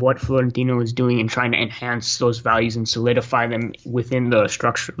time in what Florentino is doing and trying to enhance those values and solidify them within the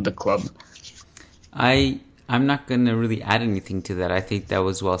structure of the club. I'm not going to really add anything to that. I think that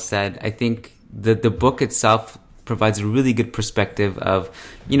was well said. I think the book itself provides a really good perspective of,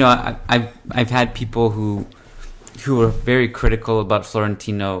 I've had people who are very critical about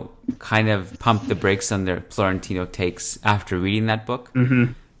Florentino kind of pump the brakes on their Florentino takes after reading that book.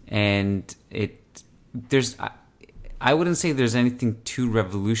 Mm-hmm. And I wouldn't say there's anything too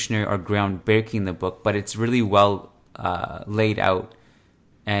revolutionary or groundbreaking in the book, but it's really well laid out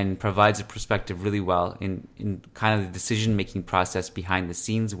and provides a perspective really well in kind of the decision-making process behind the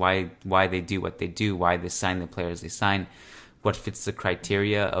scenes, why they do what they do, why they sign the players they sign, what fits the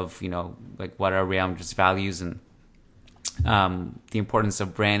criteria of, like what are Real Madrid's values, and the importance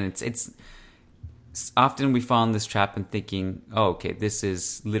of brand. It's often we fall in this trap in thinking, oh, okay, this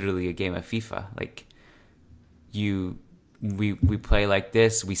is literally a game of FIFA. Like we play like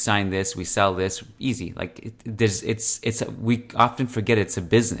this, we sign this, we sell this, easy. Like we often forget it's a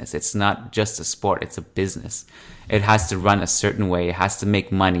business. It's not just a sport, it's a business. It has to run a certain way. It has to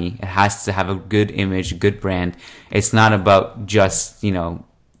make money. It has to have a good image, a good brand. It's not about just,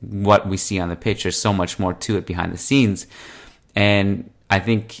 what we see on the pitch. There's so much more to it behind the scenes. And I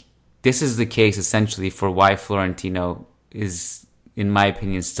think this is the case essentially for why Florentino is, in my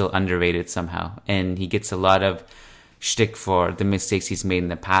opinion, still underrated somehow. And he gets a lot of shtick for the mistakes he's made in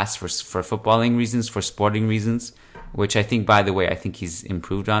the past for footballing reasons, for sporting reasons, which I think, by the way, I think he's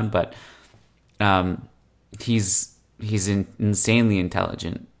improved on. But he's insanely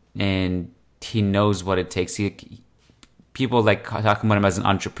intelligent, and he knows what it takes. People like talking about him as an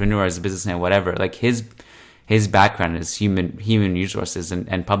entrepreneur, as a businessman, whatever. Like his background is human resources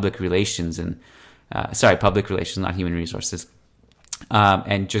and public relations, and public relations, not human resources,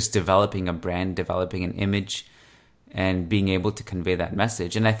 and just developing a brand, developing an image, and being able to convey that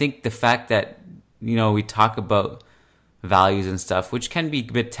message. And I think the fact that we talk about values and stuff, which can be a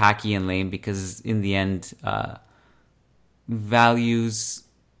bit tacky and lame, because in the end, values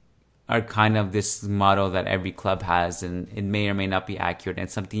are kind of this motto that every club has, and it may or may not be accurate, and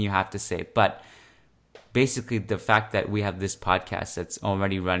it's something you have to say. But basically, the fact that we have this podcast that's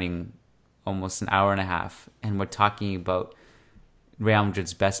already running almost an hour and a half, and we're talking about Real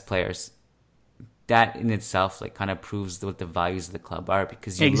Madrid's best players, that in itself kind of proves what the values of the club are.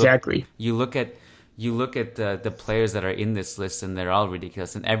 Because you look at the players that are in this list, and they're all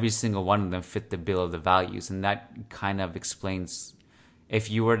ridiculous, and every single one of them fit the bill of the values, and that kind of explains. If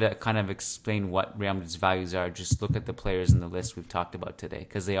you were to kind of explain what Real Madrid's values are, just look at the players in the list we've talked about today,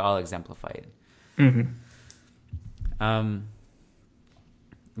 because they all exemplify it. Mm-hmm.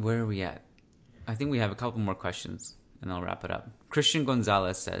 Where are we at? I think we have a couple more questions, and I'll wrap it up. Christian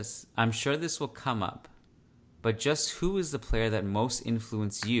Gonzalez says, I'm sure this will come up, but just who is the player that most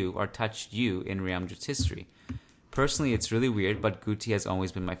influenced you or touched you in Real Madrid's history? Personally, it's really weird, but Guti has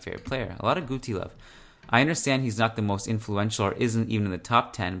always been my favorite player. A lot of Guti love. I understand he's not the most influential or isn't even in the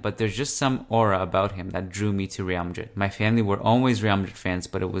top 10, but there's just some aura about him that drew me to Real Madrid. My family were always Real Madrid fans,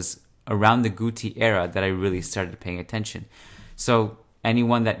 but it was around the Guti era that I really started paying attention. So,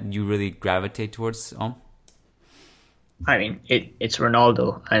 anyone that you really gravitate towards, I mean, it's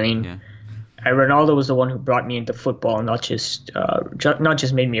Ronaldo. I mean, Ronaldo was the one who brought me into football, not just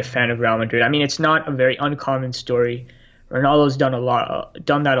made me a fan of Real Madrid. I mean, it's not a very uncommon story. Ronaldo's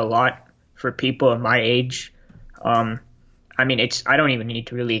done that a lot for people of my age. I mean, I don't even need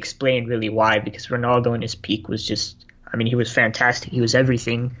to really explain really why, because Ronaldo in his peak was just, I mean, he was fantastic. He was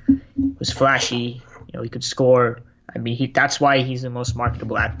everything. He was flashy. He could score. I mean, that's why he's the most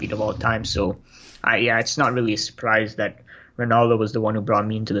marketable athlete of all time. So, it's not really a surprise that Ronaldo was the one who brought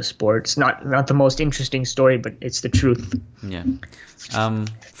me into the sport. It's not the most interesting story, but it's the truth. Yeah.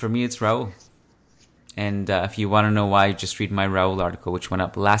 For me, it's Raul. And if you want to know why, just read my Raul article, which went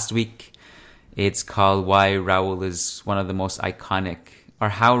up last week. It's called Why Raul is one of the most iconic, or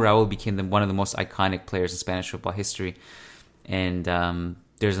how Raul became one of the most iconic players in Spanish football history. And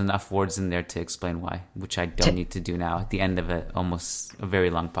there's enough words in there to explain why, which I don't need to do now at the end of almost a very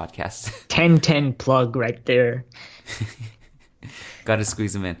long podcast. 10-10 plug right there. Got to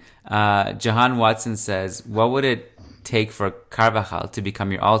squeeze them in. Jahan Watson says, what would it take for Carvajal to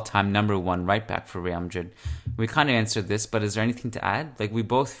become your all-time number one right back for Real Madrid? We kind of answered this, but is there anything to add? We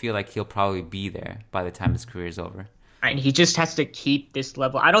both feel like he'll probably be there by the time his career is over. And he just has to keep this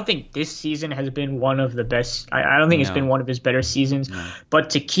level. I don't think this season has been one of the best. I don't think it's been one of his better seasons. No.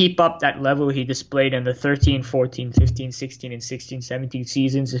 But to keep up that level he displayed in the 13, 14, 15, 16, and 16, 17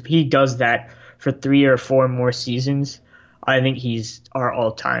 seasons, if he does that for 3 or 4 more seasons, I think he's our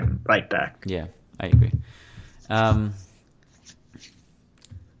all-time right back. Yeah, I agree.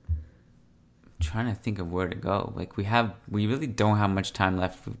 Trying to think of where to go. We really don't have much time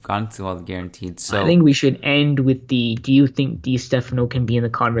left. We've gone through all the guaranteed. So I think we should end with do you think Di Stefano can be in the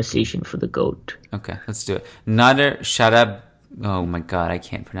conversation for the GOAT? Okay, let's do it. Nader Sharab. Oh my God, I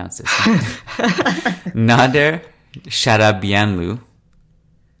can't pronounce this. Nader Sharabianlu.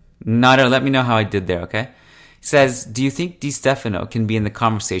 Nader, let me know how I did there, okay? Says, do you think Di Stefano can be in the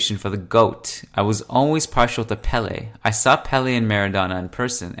conversation for the GOAT? I was always partial to Pele. I saw Pele and Maradona in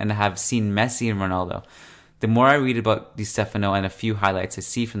person, and I have seen Messi and Ronaldo. The more I read about Di Stefano and a few highlights I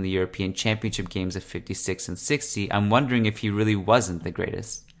see from the European Championship games of 56 and 60, I'm wondering if he really wasn't the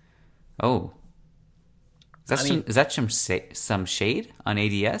greatest. Oh. Is that some shade on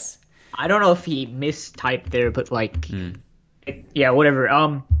ADS? I don't know if he mistyped there, but yeah,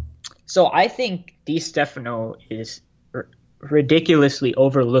 whatever. So I think Di Stefano is ridiculously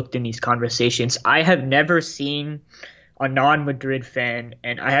overlooked in these conversations. I have never seen a non-Madrid fan,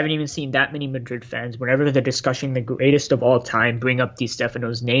 and I haven't even seen that many Madrid fans, whenever they're discussing the greatest of all time, bring up Di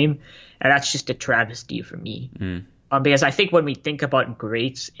Stefano's name, and that's just a travesty for me. Because I think when we think about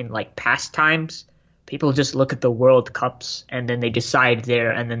greats in like past times, people just look at the World Cups and then they decide there,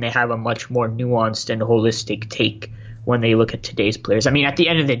 and then they have a much more nuanced and holistic take when they look at today's players. I mean, at the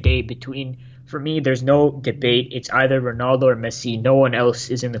end of the day, for me, there's no debate. It's either Ronaldo or Messi. No one else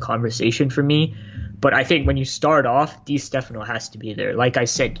is in the conversation for me. But I think when you start off, Di Stefano has to be there. Like I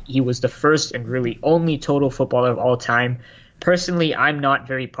said, he was the first and really only total footballer of all time. Personally, I'm not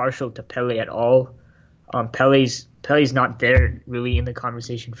very partial to Pele at all. Pele's not there really in the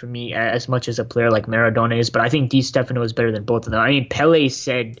conversation for me as much as a player like Maradona is. But I think Di Stefano is better than both of them. I mean, Pele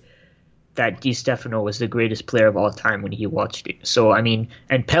said that Di Stefano was the greatest player of all time when he watched it. So, I mean,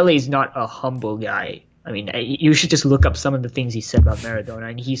 and Pele's not a humble guy. I mean, you should just look up some of the things he said about Maradona,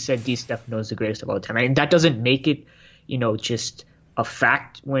 and he said Di Stefano is the greatest of all time. I mean, that doesn't make it, just a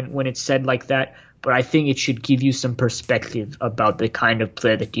fact when it's said like that, but I think it should give you some perspective about the kind of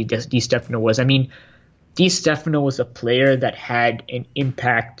player that Di Stefano was. I mean, Di Stefano was a player that had an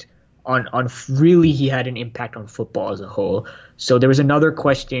impact he had an impact on football as a whole. So there was another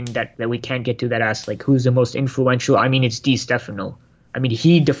question that we can't get to that asked, like, who's the most influential? I mean, it's Di Stefano. I mean,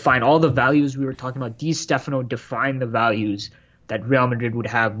 he defined all the values we were talking about. Di Stefano defined the values that Real Madrid would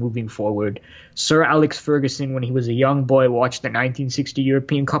have moving forward. Sir Alex Ferguson, when he was a young boy, watched the 1960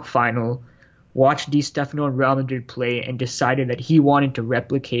 European Cup final, watched Di Stefano and Real Madrid play, and decided that he wanted to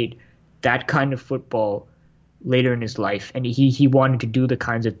replicate that kind of football later in his life. And he wanted to do the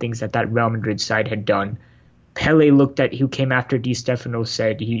kinds of things that Real Madrid side had done. Pele who came after Di Stefano,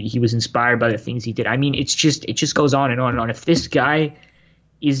 said he was inspired by the things he did. I mean, it just goes on and on and on. If this guy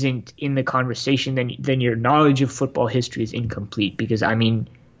isn't in the conversation, then your knowledge of football history is incomplete, because I mean,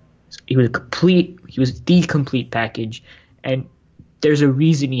 he was the complete package, and there's a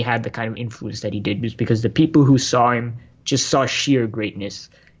reason he had the kind of influence that he did, just because the people who saw him just saw sheer greatness,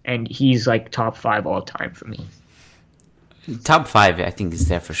 and he's like top 5 all time for me. Top 5, I think, is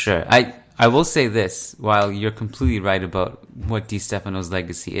there for sure. I will say this, while you're completely right about what Di Stefano's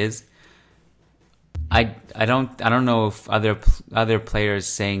legacy is, I don't know if other players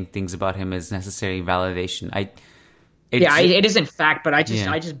saying things about him is necessarily validation. It isn't fact, but I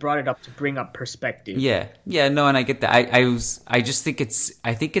just brought it up to bring up perspective. Yeah, no, and I get that. I just think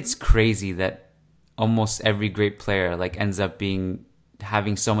it's crazy that almost every great player like ends up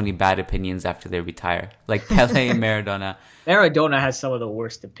having so many bad opinions after they retire, like Pele and Maradona. Maradona has some of the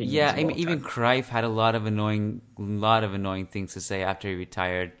worst opinions. Yeah, I mean, even Cruyff had a lot of annoying things to say after he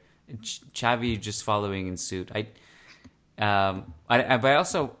retired. Xavi just following in suit. But I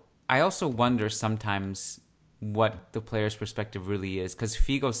also wonder sometimes what the player's perspective really is, because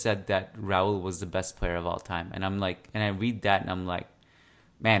Figo said that Raul was the best player of all time, and I'm like, and I read that and I'm like,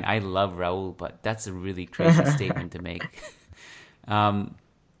 man, I love Raul, but that's a really crazy statement to make.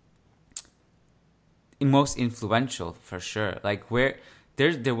 Most influential for sure. Like, where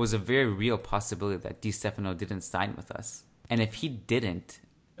there was a very real possibility that Di Stefano didn't sign with us, and if he didn't,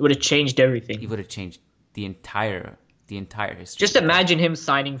 it would have changed everything. He would have changed the entire history. Just imagine him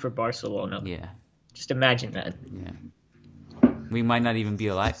signing for Barcelona. Yeah. Just imagine that. Yeah. We might not even be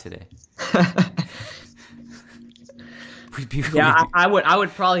alive today. I would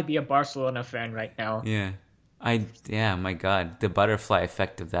probably be a Barcelona fan right now. Yeah. My God, the butterfly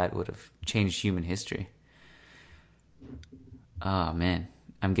effect of that would have changed human history. Oh man,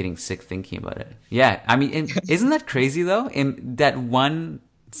 I'm getting sick thinking about it. Yeah, I mean, isn't that crazy though? In that one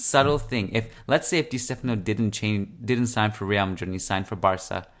subtle thing, let's say Di Stefano didn't sign for Real Madrid and he signed for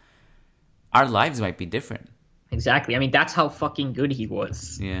Barca, our lives might be different. Exactly. I mean, that's how fucking good he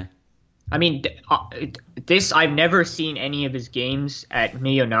was. Yeah. I mean, I've never seen any of his games at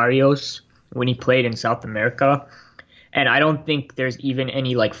Millonarios when he played in South America, and I don't think there's even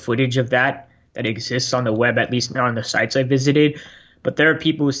any like footage of that exists on the web, at least not on the sites I visited. But there are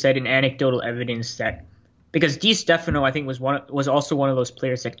people who said in anecdotal evidence that, because Di Stefano, I think, was also one of those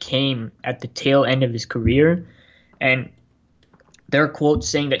players that came at the tail end of his career, and there are quotes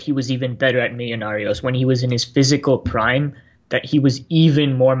saying that he was even better at Millonarios when he was in his physical prime, that he was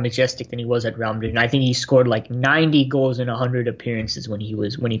even more majestic than he was at Real Madrid. And I think he scored like 90 goals in 100 appearances when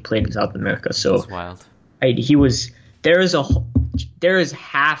he played in South America. So that's wild. There is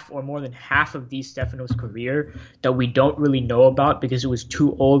half or more than half of Di Stefano's career that we don't really know about because it was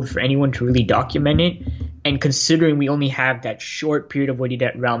too old for anyone to really document it. And considering we only have that short period of what he did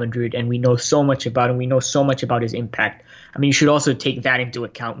at Real Madrid, and we know so much about him, we know so much about his impact. I mean, you should also take that into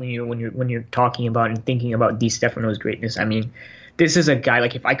account when you're talking about and thinking about Di Stefano's greatness. I mean, this is a guy,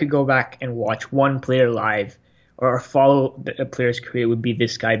 like, if I could go back and watch one player live, or follow a player's career would be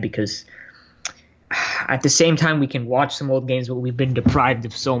this guy, because at the same time we can watch some old games, but we've been deprived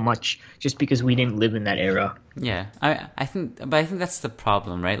of so much just because we didn't live in that era. Yeah, I think that's the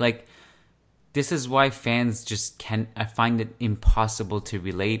problem, right? Like, this is why fans just I find it impossible to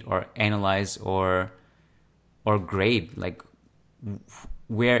relate or analyze or grade like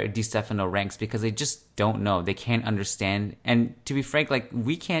where Di Stefano ranks, because they just don't know. They can't understand. And to be frank, like,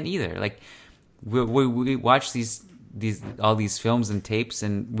 we can't either. Like, we watch all these films and tapes,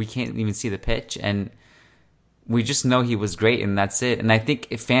 and we can't even see the pitch, and we just know he was great, and that's it. And I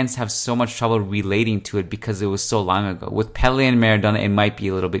think fans have so much trouble relating to it because it was so long ago. With Pele and Maradona, it might be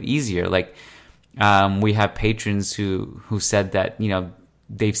a little bit easier. Like, we have patrons who said that, you know,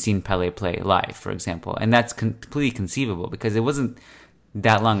 they've seen Pele play live, for example, and that's completely conceivable because it wasn't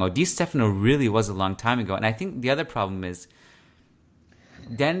that long ago. Di Stefano really was a long time ago. And I think the other problem is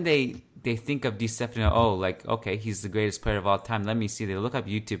then they think of Di Stefano, oh, like, okay, he's the greatest player of all time. Let me see. They look up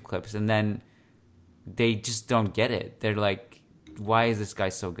YouTube clips, and then they just don't get it. They're like, why is this guy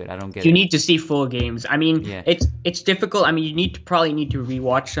so good? I don't get it. You need to see full games. I mean, yeah. It's difficult. I mean, you probably need to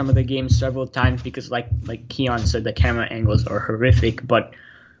rewatch some of the games several times because, like Keon said, the camera angles are horrific. But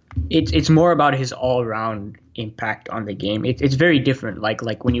it's more about his all-round impact on the game. It's very different.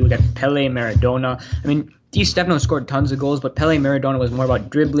 Like when you look at Pele and Maradona. I mean, Di Stefano scored tons of goals, but Pele and Maradona was more about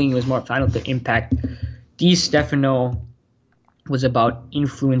dribbling. It was more final to impact. Di Stefano was about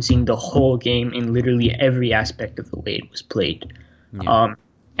influencing the whole game in literally every aspect of the way it was played. Yeah.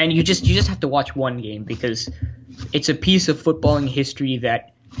 And you just have to watch one game because it's a piece of footballing history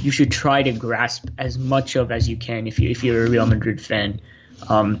that you should try to grasp as much of as you can if you're a Real Madrid fan.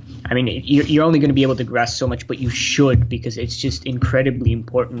 I mean, you're only going to be able to grasp so much, but you should, because it's just incredibly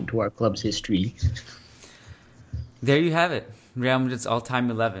important to our club's history. There you have it. Real Madrid's all-time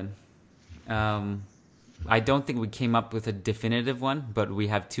 11. I don't think we came up with a definitive one, but we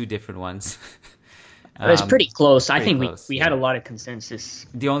have two different ones. It's pretty close. I think close, we had a lot of consensus.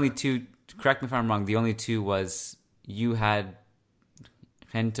 The only two, correct me if I'm wrong, the only two was you had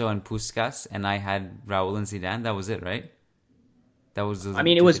Gento and Puskas, and I had Raul and Zidane. That was it, right? That was. I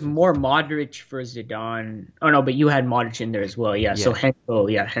mean, it was more Modric for Zidane. Oh no, but you had Modric in there as well. Yeah. So Gento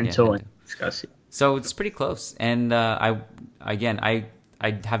and Puskas. So it's pretty close, and I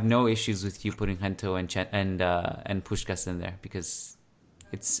have no issues with you putting Gento and Puskas in there because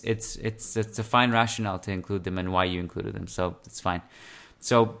it's a fine rationale to include them and why you included them, so it's fine.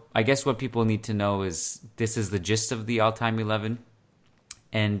 So I guess what people need to know is this is the gist of the all-time 11,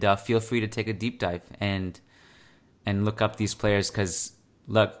 and feel free to take a deep dive and look up these players, because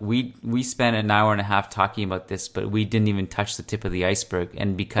look, we spent an hour and a half talking about this, but we didn't even touch the tip of the iceberg,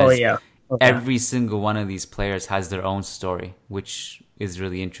 and because every single one of these players has their own story, which is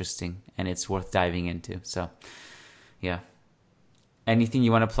really interesting and it's worth diving into. So, yeah. Anything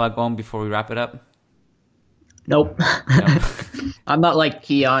you want to plug on before we wrap it up? Nope. No. I'm not like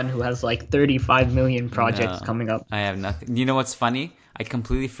Keon, who has like 35 million projects coming up. I have nothing. You know what's funny? I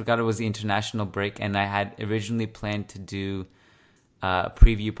completely forgot it was the international break, and I had originally planned to do a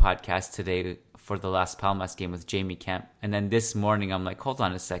preview podcast today for the Las Palmas game with Jamie Kemp. And then this morning, I'm like, hold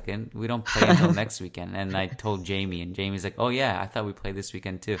on a second. We don't play until next weekend. And I told Jamie, and Jamie's like, oh, yeah, I thought we played this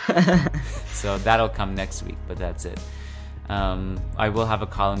weekend too. So that'll come next week, but that's it. I will have a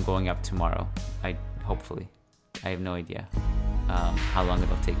column going up tomorrow. Hopefully. I have no idea how long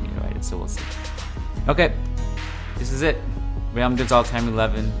it'll take me to write it, so we'll see. Okay, this is it. Real Madrid's all-time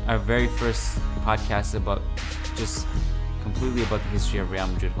 11. Our very first podcast just completely about the history of Real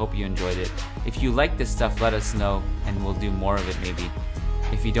Madrid. Hope you enjoyed it. If you like this stuff, let us know, and we'll do more of it maybe.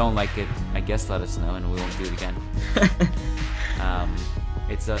 If you don't like it, I guess let us know, and we won't do it again.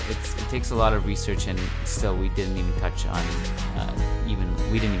 It takes a lot of research, and still we didn't even touch on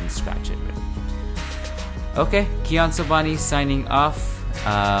we didn't even scratch it. Really. Okay, Keon Sobani signing off.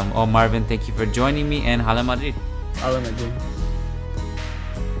 Marvin, thank you for joining me, and Hala Madrid. Hala Madrid.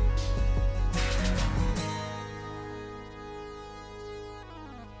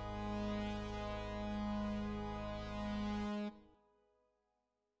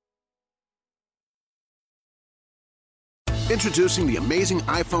 Introducing the amazing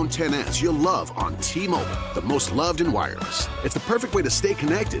iPhone XS you'll love on T-Mobile, the most loved in wireless. It's the perfect way to stay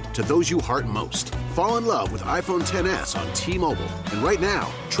connected to those you heart most. Fall in love with iPhone XS on T-Mobile. And right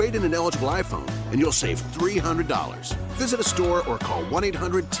now, trade in an eligible iPhone and you'll save $300. Visit a store or call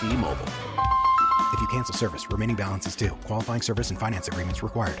 1-800-T-Mobile. If you cancel service, remaining balance is due. Qualifying service and finance agreements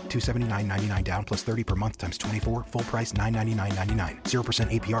required. $279.99 down plus $30 per month times 24. Full price $999.99.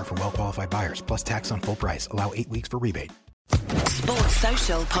 0% APR for well-qualified buyers plus tax on full price. Allow 8 weeks for rebate. Sports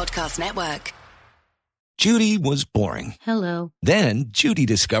Social Podcast Network. Judy was boring. Hello. Then Judy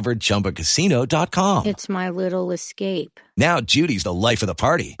discovered ChumbaCasino.com. It's my little escape. Now Judy's the life of the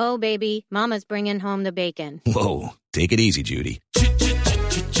party. Oh, baby, mama's bringing home the bacon. Whoa, take it easy, Judy.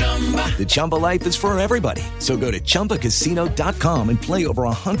 The Chumba life is for everybody. So go to ChumbaCasino.com and play over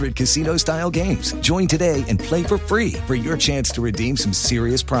 100 casino-style games. Join today and play for free for your chance to redeem some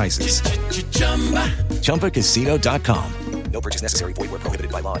serious prizes. ChumbaCasino.com. No purchase necessary. Void where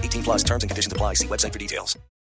prohibited by law. 18 plus terms and conditions apply. See website for details.